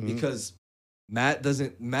because Matt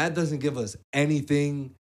doesn't give us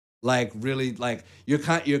anything like really like you're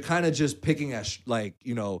kind of just picking at like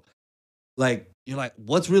you're like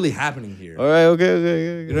what's really happening here. All right,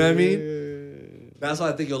 okay. You know what I mean? That's why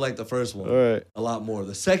I think you'll like the first one a lot more.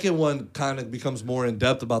 The second one kind of becomes more in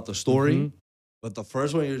depth about the story. But the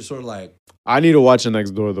first one, you're just sort of like... I need to watch it Next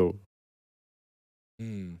Door, though.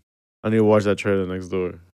 I need to watch that trailer Next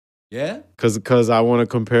Door. Yeah? Because I want to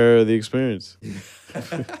compare the experience.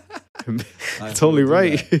 Totally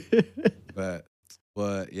right.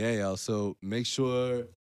 But yeah, y'all. So make sure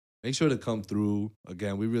to come through.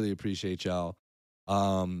 Again, we really appreciate y'all.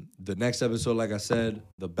 The next episode, like I said,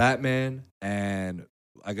 the Batman, and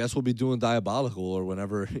I guess we'll be doing Diabolical or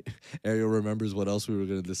whenever Ariel remembers what else we were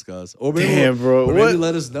going to discuss. Or maybe, damn, bro. Or maybe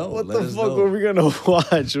let us know. What the fuck were we going to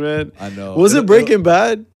watch, man? I know. Was it Breaking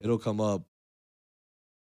Bad? It'll come up.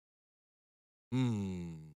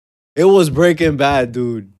 It was Breaking Bad,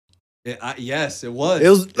 dude. Yes, it was.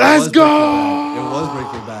 Let's go! It was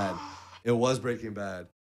Breaking Bad. It was Breaking Bad.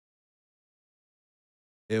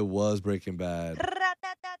 It was Breaking Bad.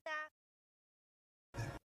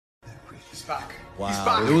 He's back. Wow. He's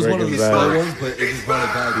back. It was one of the slow Bad. ones, but it just brought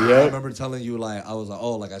it back. Yep. I remember telling you, like, I was like,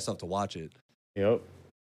 oh, like, I still have to watch it. Yep.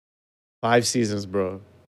 5 seasons, bro.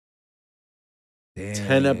 Damn.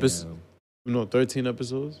 10 episodes. No, 13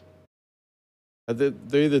 episodes. They're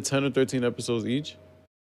either 10 or 13 episodes each.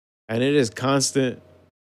 And it is constant.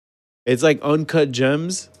 It's like uncut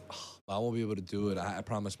gems. I won't be able to do it. I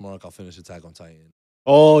promise Mark I'll finish Attack on Titan.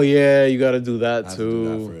 Oh, yeah. You got to do that, I have too. to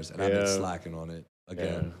do that first. And I've been slacking on it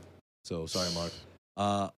again. Yeah. So, sorry, Mark.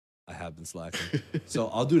 I have been slacking. So,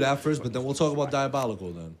 I'll do that first, but then we'll talk about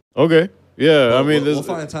Diabolical then. Okay. Yeah, I mean... We'll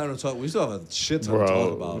find time to talk. We still have a shit ton to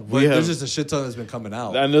talk about. But there's just a shit ton that's been coming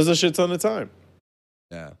out. And there's a shit ton of time.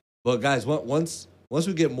 Yeah. But, guys, once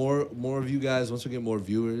we get more of you guys, once we get more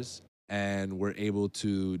viewers, and we're able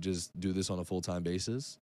to just do this on a full-time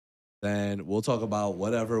basis, then we'll talk about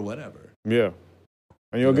whatever. Yeah.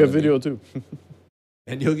 And you'll get video, too.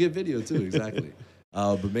 And you'll get video, too, exactly.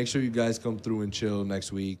 But make sure you guys come through and chill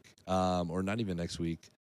next week, or not even next week,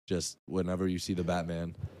 just whenever you see the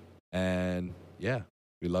Batman. And, yeah,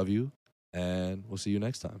 we love you, and we'll see you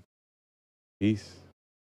next time. Peace.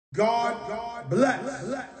 God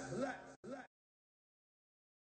bless.